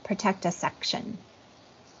a section.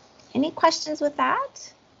 Any questions with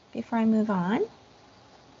that before I move on?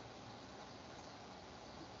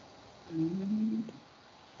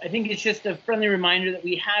 I think it's just a friendly reminder that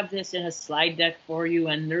we have this in a slide deck for you,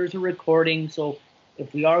 and there's a recording. So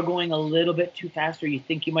if we are going a little bit too fast or you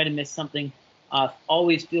think you might have missed something,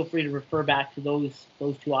 always feel free to refer back to those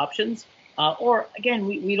two options. Or again,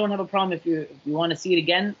 we don't have a problem if you want to see it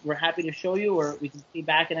again. We're happy to show you, or we can see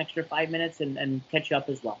back an extra 5 minutes and catch you up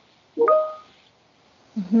as well.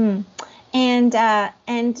 Mm-hmm.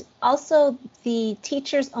 And also the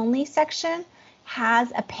teachers only section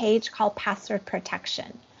has a page called password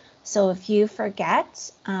protection. So if you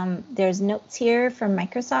forget, there's notes here from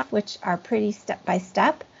Microsoft, which are pretty step by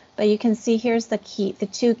step, but you can see here's the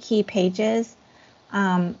two key pages,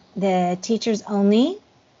 the teachers only,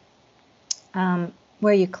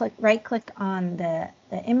 where you right click on the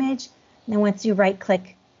image. And then once you right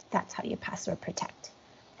click, that's how you password protect.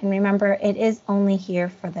 And remember, it is only here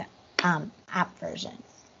for the app version.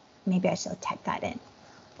 Maybe I should type that in.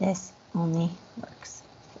 This only works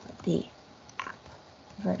for the app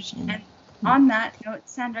version. And on that note,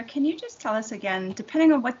 Sandra, can you just tell us again,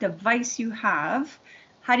 depending on what device you have,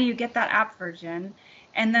 how do you get that app version?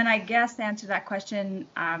 And then I guess the answer to that question,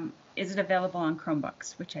 is it available on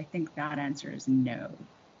Chromebooks? Which I think that answer is no.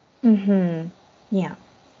 Mm-hmm. Yeah.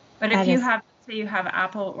 But if you have, say you have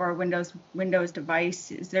Apple or Windows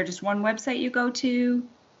device, is there just one website you go to?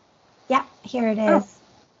 Yeah, here it is.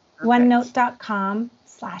 Oh,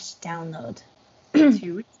 OneNote.com/download.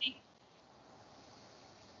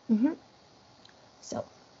 Mm-hmm. So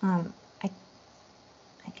I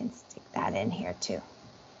can stick that in here too,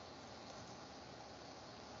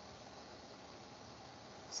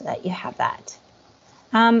 so that you have that.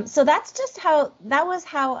 So that's just how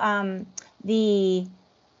the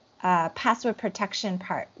password protection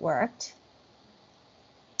part worked,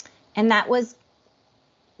 and that was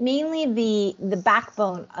mainly the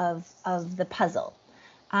backbone of the puzzle.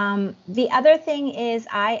 The other thing is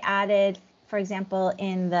I added, for example,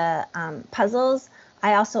 in the puzzles,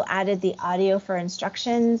 I also added the audio for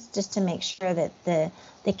instructions just to make sure that the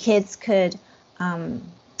kids could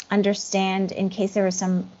understand in case there were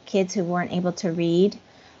some kids who weren't able to read.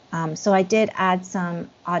 So I did add some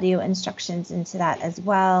audio instructions into that as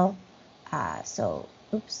well. So,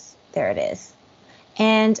 oops, there it is.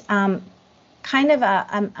 And kind of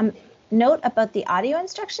a note about the audio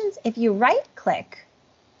instructions, if you right click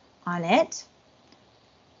on it,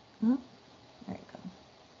 oh, there you go,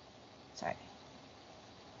 sorry.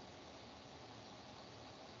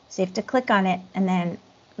 So you have to click on it and then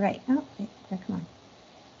right, oh, wait, there, come on.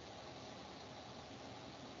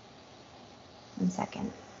 1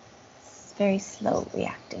 second, it's very slow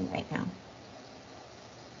reacting right now.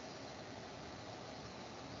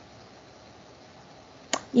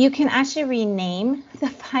 You can actually rename the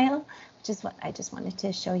file, which is what I just wanted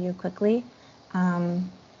to show you quickly. So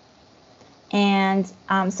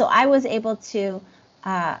I was able to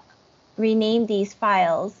rename these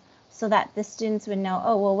files so that the students would know,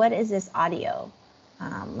 oh, well, what is this audio?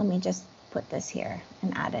 Let me just put this here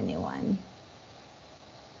and add a new one.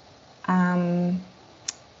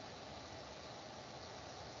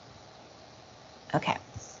 Okay.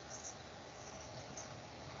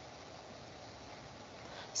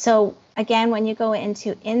 So again, when you go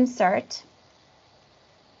into Insert,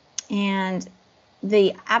 and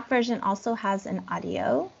the app version also has an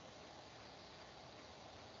audio.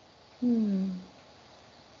 Okay,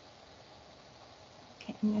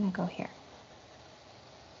 I'm going to go here.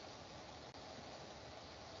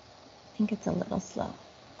 I think it's a little slow.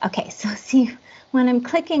 Okay, so see, when I'm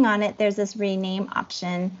clicking on it, there's this rename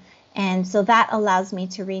option. And so that allows me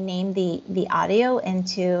to rename the audio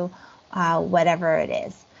into whatever it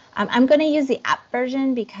is. I'm going to use the app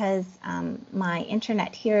version because my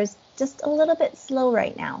internet here is just a little bit slow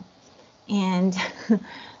right now. And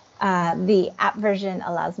the app version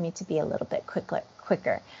allows me to be a little bit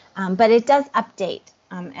quicker. But it does update.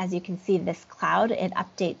 As you can see, this cloud, it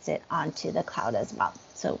updates it onto the cloud as well.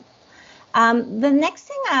 So the next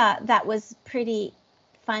thing that was pretty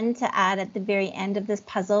fun to add at the very end of this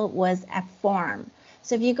puzzle was a form.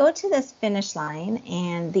 So if you go to this finish line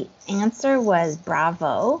and the answer was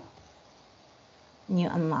bravo, and you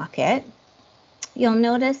unlock it, you'll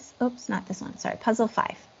notice, oops, not this one, sorry, puzzle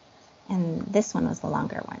 5. And this one was the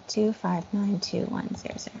longer one,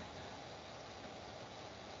 2592100.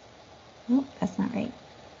 Oh, that's not right.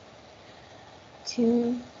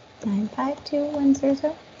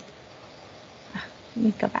 2952100. Let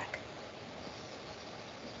me go back.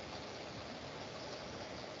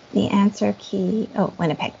 The answer key, oh,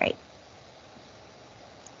 Winnipeg, right.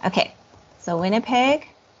 Okay, so Winnipeg.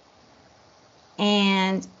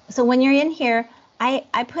 And so when you're in here,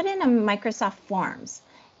 I put in a Microsoft Forms.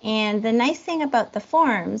 And the nice thing about the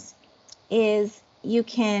forms is you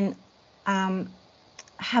can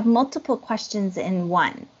have multiple questions in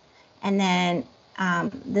one. And then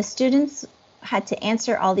the students had to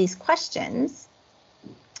answer all these questions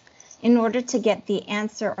in order to get the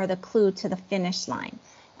answer or the clue to the finish line.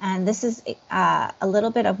 And this is a little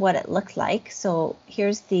bit of what it looked like. So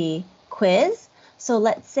here's the quiz. So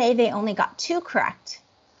let's say they only got 2 correct.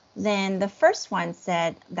 Then the first one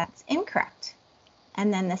said that's incorrect.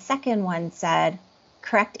 And then the second one said,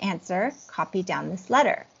 correct answer, copy down this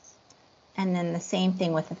letter. And then the same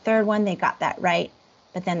thing with the third one, they got that right.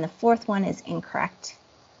 But then the fourth one is incorrect.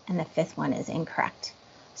 And the fifth one is incorrect.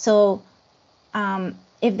 So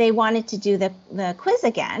if they wanted to do the quiz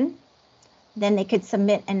again, then they could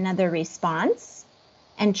submit another response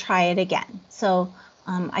and try it again. So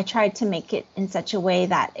I tried to make it in such a way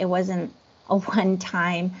that it wasn't a one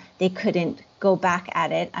time, they couldn't go back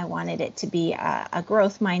at it. I wanted it to be a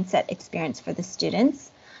growth mindset experience for the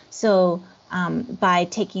students. So by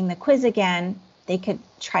taking the quiz again, they could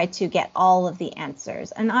try to get all of the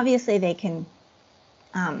answers. And obviously they can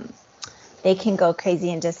go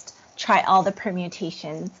crazy and just try all the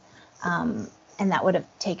permutations. And that would have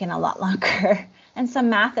taken a lot longer, and some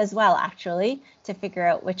math as well, actually, to figure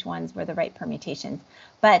out which ones were the right permutations.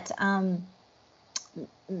 But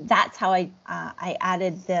that's how I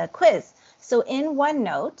added the quiz. So in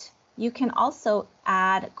OneNote, you can also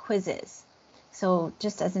add quizzes. So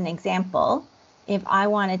just as an example, if I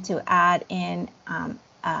wanted to add in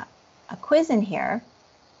a quiz in here,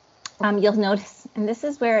 you'll notice, and this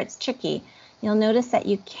is where it's tricky, you'll notice that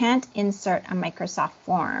you can't insert a Microsoft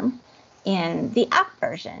form in the app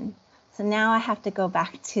version. So now I have to go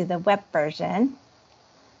back to the web version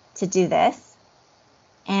to do this.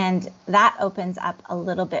 And that opens up a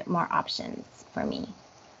little bit more options for me.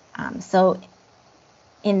 So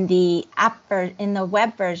in the in the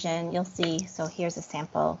web version, you'll see, so here's a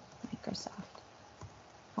sample Microsoft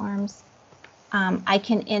Forms. I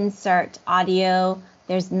can insert audio.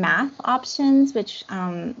 There's math options, which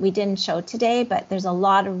we didn't show today, but there's a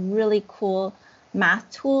lot of really cool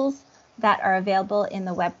math tools that are available in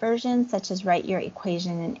the web version, such as write your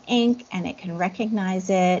equation in ink, and it can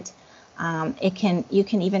recognize it. You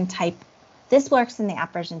can even type, this works in the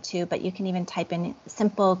app version too, but you can even type in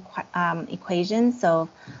simple equations. So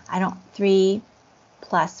 3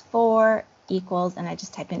 plus 4 equals, and I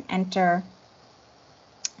just type in enter.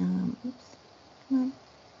 Oops, come on.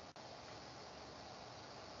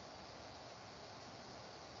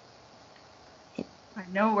 I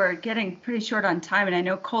know we're getting pretty short on time, and I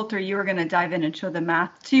know, Coulter, you were going to dive in and show the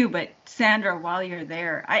math too, but Sandra, while you're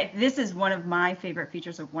there, this is one of my favorite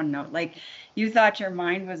features of OneNote. Like, you thought your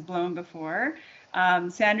mind was blown before.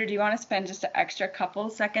 Sandra, do you want to spend just an extra couple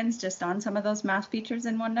seconds just on some of those math features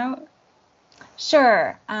in OneNote?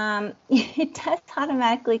 Sure. It does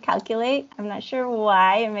automatically calculate. I'm not sure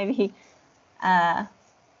why, or maybe, yeah.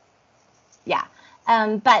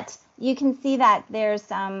 But you can see that there's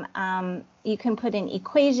some, you can put in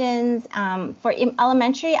equations. For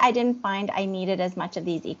elementary, I didn't find I needed as much of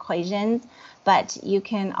these equations, but you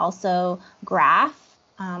can also graph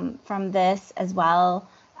from this as well.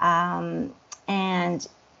 Do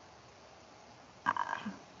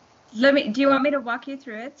you want me to walk you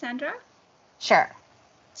through it, Sandra? Sure.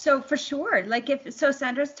 So for sure, like so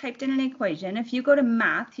Sandra's typed in an equation. If you go to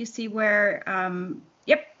math, you see where,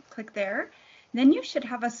 click there. Then you should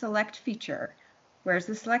have a select feature. Where's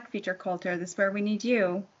the select feature, Coulter? This is where we need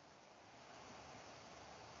you.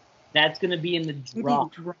 That's going to be in the draw.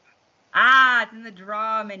 It's in the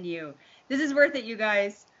draw menu. This is worth it, you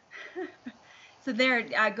guys. So there,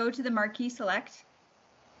 go to the marquee select,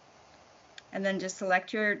 and then just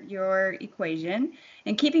select your equation.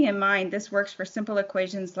 And keeping in mind, this works for simple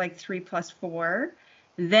equations like 3 plus 4.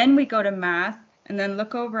 Then we go to math, and then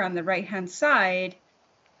look over on the right-hand side.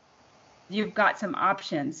 You've got some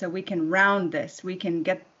options, so we can round this. We can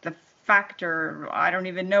get the factor. I don't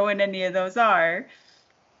even know what any of those are.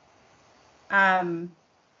 And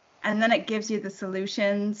then it gives you the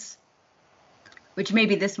solutions, which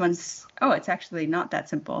maybe this one's, it's actually not that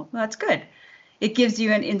simple. Well, that's good. It gives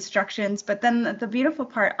you an instructions, but then the beautiful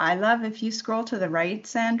part I love, if you scroll to the right,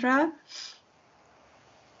 Sandra,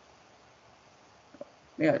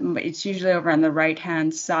 it's usually over on the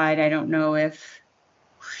right-hand side. I don't know if,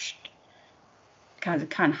 because it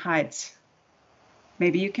kind of hides.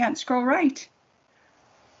 Maybe you can't scroll right.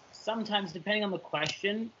 Sometimes, depending on the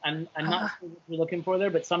question, I'm not sure what you're looking for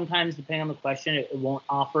there, but sometimes, depending on the question, it won't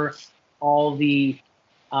offer all the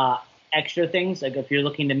extra things. Like if you're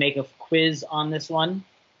looking to make a quiz on this one,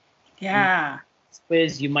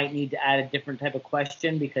 quiz, you might need to add a different type of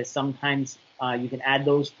question, because sometimes you can add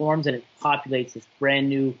those forms and it populates this brand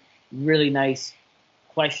new, really nice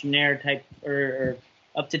questionnaire type, or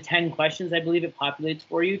up to 10 questions, I believe it populates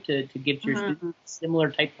for you to give to your students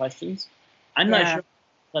similar type questions. I'm not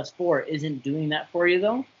sure +4 isn't doing that for you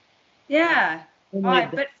though. Yeah.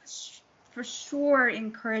 But for sure,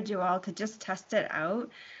 encourage you all to just test it out.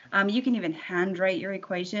 You can even handwrite your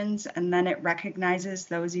equations, and then it recognizes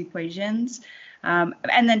those equations.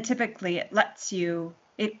 And then typically it lets you,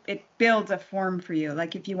 it builds a form for you.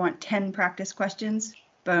 Like if you want 10 practice questions,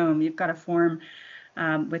 boom, you've got a form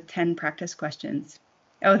with 10 practice questions.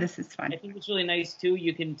 Oh, this is fun. I think it's really nice too.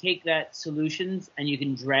 You can take that solutions and you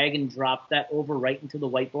can drag and drop that over right into the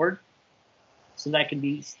whiteboard. So that can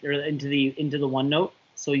be into the OneNote.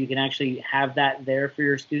 So you can actually have that there for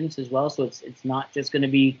your students as well. So it's not just going to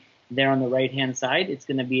be there on the right-hand side. It's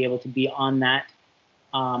going to be able to be on that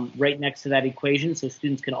right next to that equation. So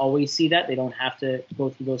students can always see that. They don't have to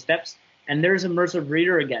go through those steps. And there's immersive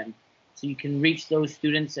reader again. So you can reach those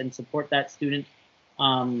students and support that student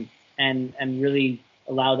and really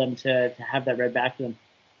allow them to have that read back to them.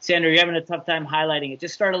 Sandra, you're having a tough time highlighting it.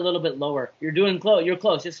 Just start a little bit lower. You're doing close. You're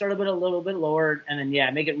close. Just start a little bit lower, and then, yeah,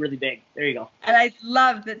 make it really big. There you go. And I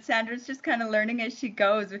love that Sandra's just kind of learning as she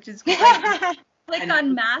goes, which is great. Click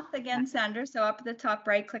on math again, Sandra. So up at the top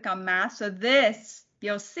right, click on math. So this,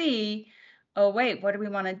 you'll see, oh, wait, what do we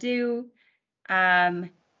want to do?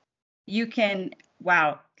 You can,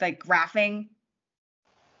 wow, like graphing.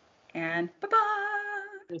 And bye-bye.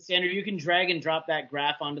 So Sandra, you can drag and drop that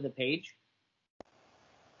graph onto the page.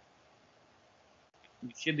 You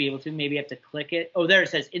should be able to. Maybe you have to click it. Oh, there it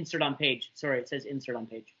says insert on page. Sorry, it says insert on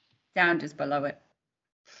page. Down just below it.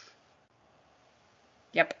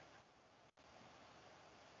 Yep.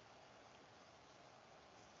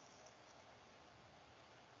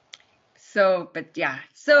 So, but yeah,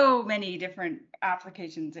 so many different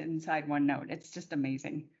applications inside OneNote. It's just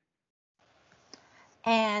amazing.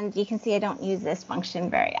 And you can see I don't use this function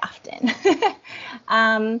very often.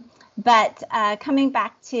 But coming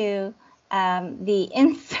back to the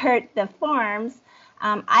insert the forms,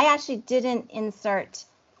 I actually didn't insert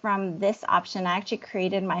from this option. I actually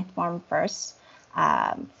created my form first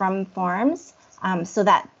from forms so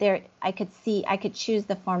that I could choose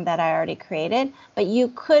the form that I already created. But you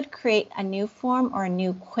could create a new form or a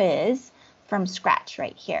new quiz from scratch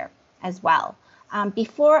right here as well.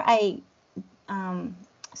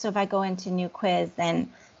 So if I go into new quiz, then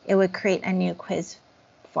it would create a new quiz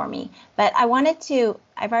for me. But I've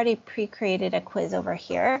already pre-created a quiz over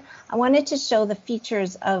here. I wanted to show the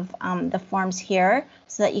features of the forms here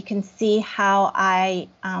so that you can see how I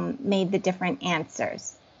made the different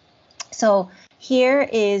answers. So here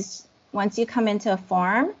is, once you come into a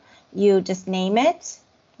form, you just name it,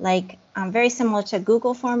 like very similar to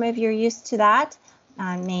Google form if you're used to that.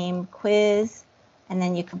 Name quiz, and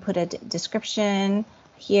then you can put a description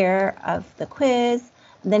here of the quiz.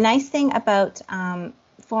 The nice thing about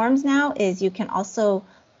forms now is you can also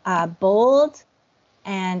bold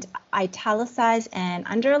and italicize and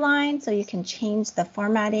underline, so you can change the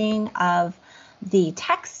formatting of the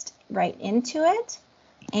text right into it.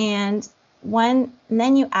 And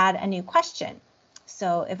then you add a new question.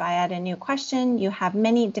 So if I add a new question, you have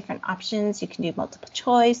many different options. You can do multiple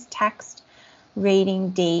choice, text,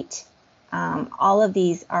 rating, date. All of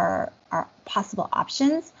these are possible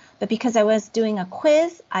options, but because I was doing a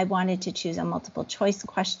quiz, I wanted to choose a multiple choice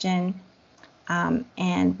question.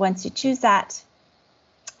 And once you choose that,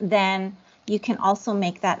 then you can also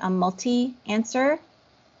make that a multi-answer,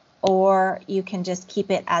 or you can just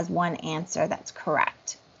keep it as one answer that's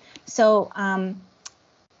correct. So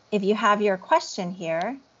if you have your question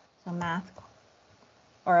here, so math,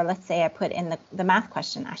 or let's say I put in the math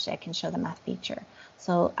question, actually I can show the math feature.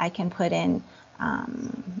 So I can put in,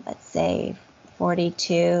 let's say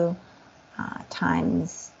 42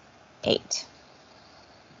 times 8.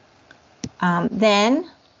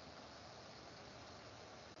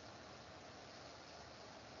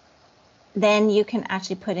 Then you can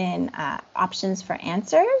actually put in options for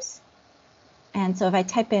answers. And so if I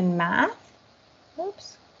type in math,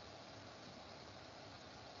 oops,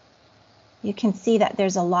 you can see that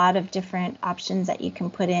there's a lot of different options that you can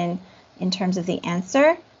put in terms of the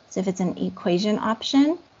answer. So if it's an equation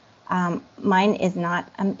option, mine is not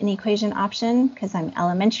an equation option because I'm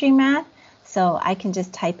elementary math. So I can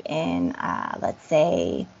just type in, let's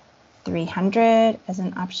say 300 as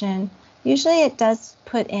an option. Usually it does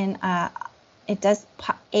put in,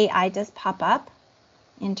 AI does pop up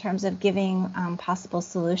in terms of giving possible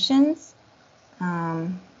solutions. So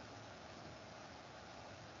I'm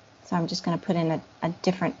just going to put in a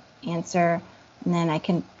different answer, and then I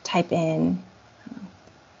can type in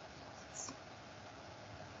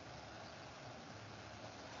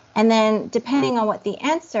and then depending on what the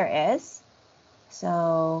answer is,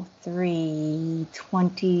 so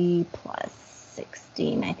 320 plus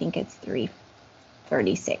 16, I think it's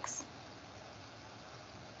 336.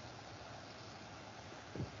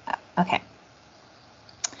 Okay.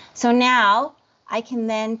 So now I can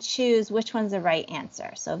then choose which one's the right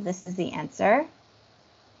answer. So if this is the answer,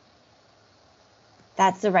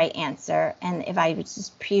 that's the right answer. And if I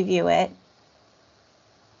just preview it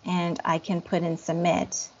and I can put in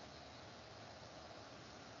submit,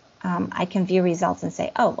 I can view results and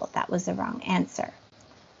say, oh, well, that was the wrong answer.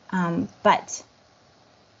 But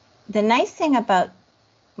the nice thing about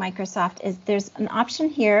Microsoft is there's an option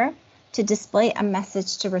here to display a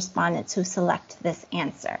message to respondents who select this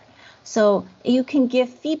answer. So you can give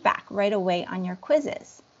feedback right away on your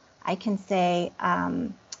quizzes. I can say,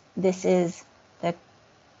 this is the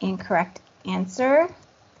incorrect answer.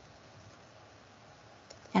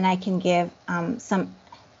 And I can give some,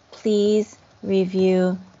 please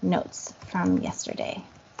review notes from yesterday.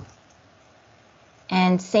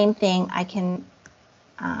 And same thing, I can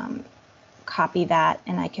copy that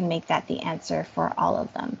and I can make that the answer for all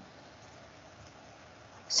of them.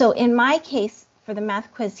 So in my case, for the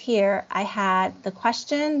math quiz here, I had the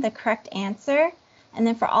question, the correct answer, and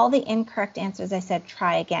then for all the incorrect answers, I said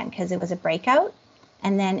try again because it was a breakout.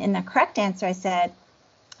 And then in the correct answer, I said,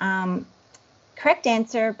 correct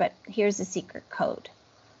answer, but here's the secret code.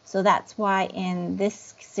 So that's why in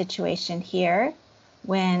this situation here,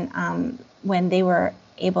 when they were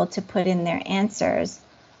able to put in their answers,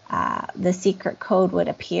 the secret code would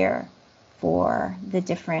appear for the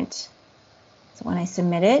different. So when I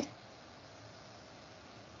submitted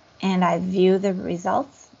and I view the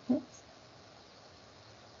results,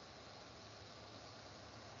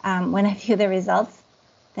 when I view the results,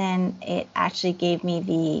 then it actually gave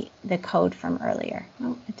me the code from earlier.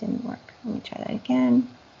 Oh, it didn't work. Let me try that again.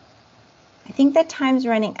 I think that time's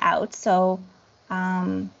running out, so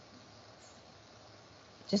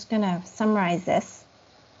just gonna summarize this.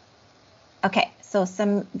 Okay, so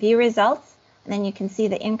some view results, and then you can see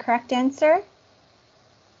the incorrect answer,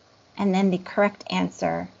 and then the correct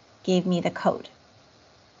answer gave me the code.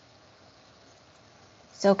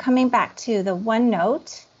 So coming back to the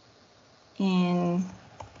OneNote in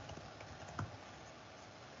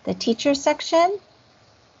the teacher section,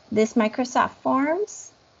 this Microsoft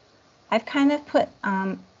Forms, I've kind of put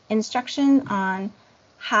instruction on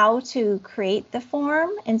how to create the form,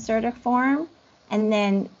 insert a form, and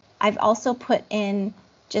then I've also put in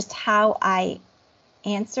just how I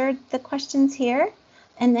answered the questions here.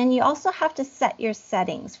 And then you also have to set your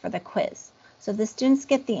settings for the quiz. So if the students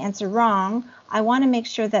get the answer wrong, I want to make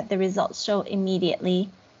sure that the results show immediately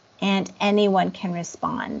and anyone can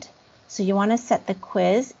respond. So you want to set the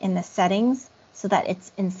quiz in the settings so that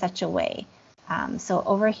it's in such a way. So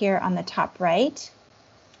over here on the top right,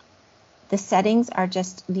 the settings are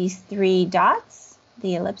just these 3 dots,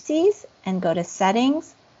 the ellipses, and go to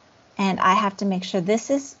settings. And I have to make sure this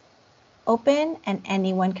is open and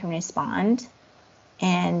anyone can respond.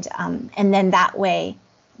 And then that way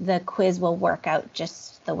the quiz will work out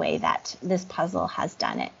just the way that this puzzle has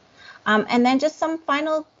done it. And then just some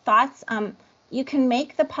final thoughts. You can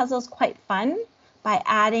make the puzzles quite fun by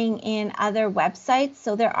adding in other websites.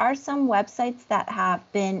 So there are some websites that have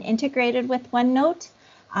been integrated with OneNote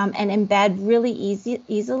and embed really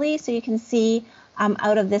easily. So you can see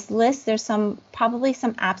out of this list, there's probably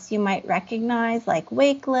some apps you might recognize like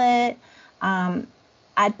Wakelet,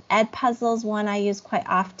 Edpuzzle's one I use quite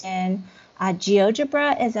often.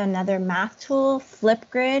 GeoGebra is another math tool.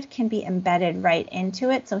 Flipgrid can be embedded right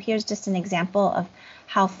into it. So here's just an example of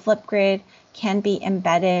how Flipgrid can be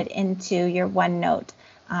embedded into your OneNote.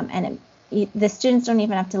 The students don't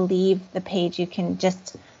even have to leave the page. You can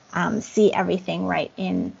just see everything right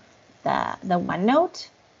in the OneNote.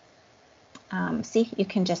 See, you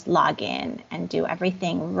can just log in and do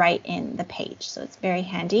everything right in the page. So it's very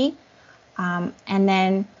handy. And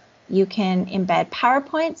then you can embed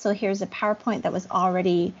PowerPoint. So here's a PowerPoint that was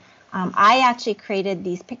already, I actually created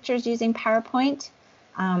these pictures using PowerPoint,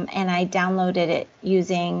 and I downloaded it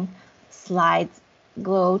using Slides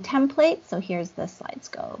Go template. So here's the Slides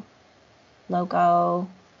Go logo.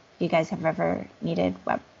 If you guys have ever needed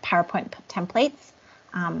web PowerPoint templates,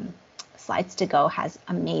 Slides to Go has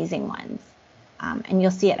amazing ones. And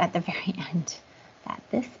you'll see it at the very end that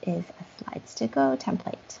this is a Slides to Go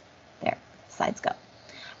template. There, Slides Go.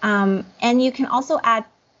 And you can also add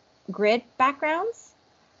grid backgrounds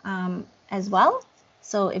as well.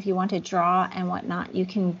 So if you want to draw and whatnot, you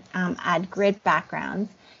can add grid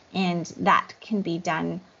backgrounds, and that can be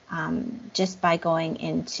done just by going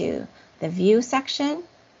into the view section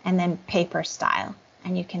and then paper style,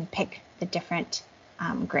 and you can pick the different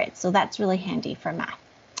grids. So that's really handy for math.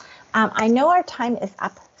 I know our time is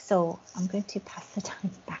up, so I'm going to pass the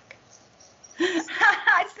time back.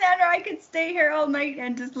 Sandra, I could stay here all night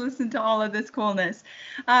and just listen to all of this coolness.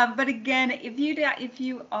 But again, if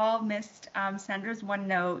you all missed Sandra's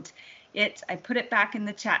OneNote, I put it back in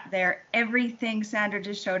the chat there. Everything Sandra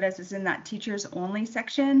just showed us is in that teachers only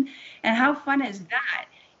section. And how fun is that?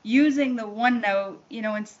 Using the OneNote,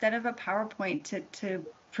 instead of a PowerPoint to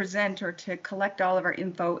present or to collect all of our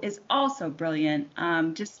info is also brilliant.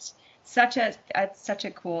 Just such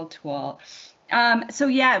a cool tool. So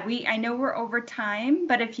yeah, I know we're over time,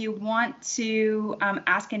 but if you want to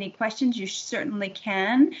ask any questions, you certainly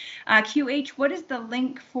can. QH, what is the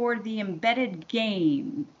link for the embedded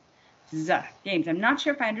games? I'm not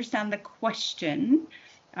sure if I understand the question,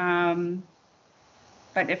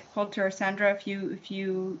 but if Coulter or Sandra, if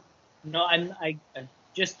you. No, I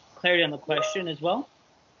just clarity on the question as well.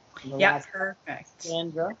 Yeah, perfect.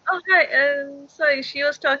 Sandra. Oh, hi. Sorry, she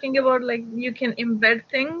was talking about like you can embed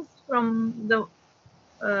things from the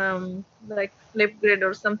like Flipgrid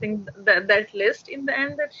or something, that list in the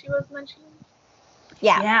end that she was mentioning.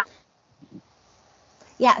 Yeah.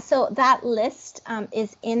 So that list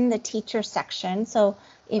is in the teacher section. So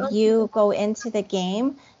if you go into the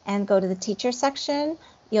game and go to the teacher section,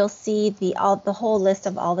 you'll see the whole list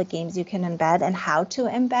of all the games you can embed and how to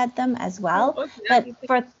embed them as well. Oh, okay.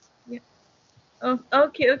 Oh,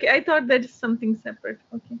 okay. I thought that is something separate.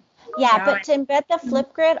 Okay. Yeah, but to embed the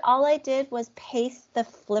Flipgrid, all I did was paste the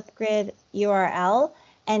Flipgrid URL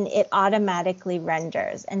and it automatically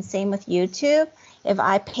renders. And same with YouTube. If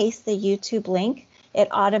I paste the YouTube link, it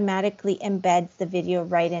automatically embeds the video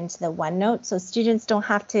right into the OneNote. So students don't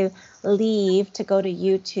have to leave to go to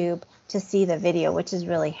YouTube to see the video, which is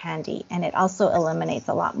really handy. And it also eliminates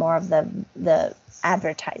a lot more of the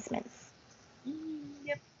advertisements.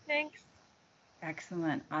 Yep, thanks.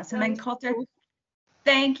 Excellent. Awesome. And Coulter,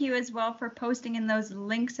 thank you as well for posting in those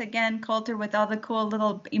links again, Coulter, with all the cool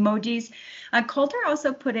little emojis. Coulter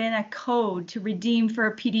also put in a code to redeem for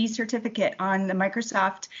a PD certificate on the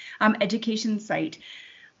Microsoft education site.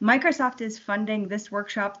 Microsoft is funding this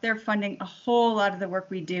workshop. They're funding a whole lot of the work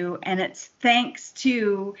we do, and it's thanks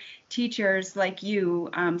to teachers like you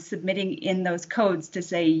submitting in those codes to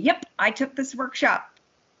say, yep, I took this workshop.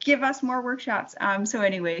 Give us more workshops. So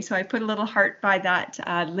I put a little heart by that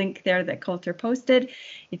link there that Coulter posted.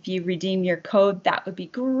 If you redeem your code, that would be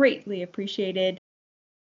greatly appreciated.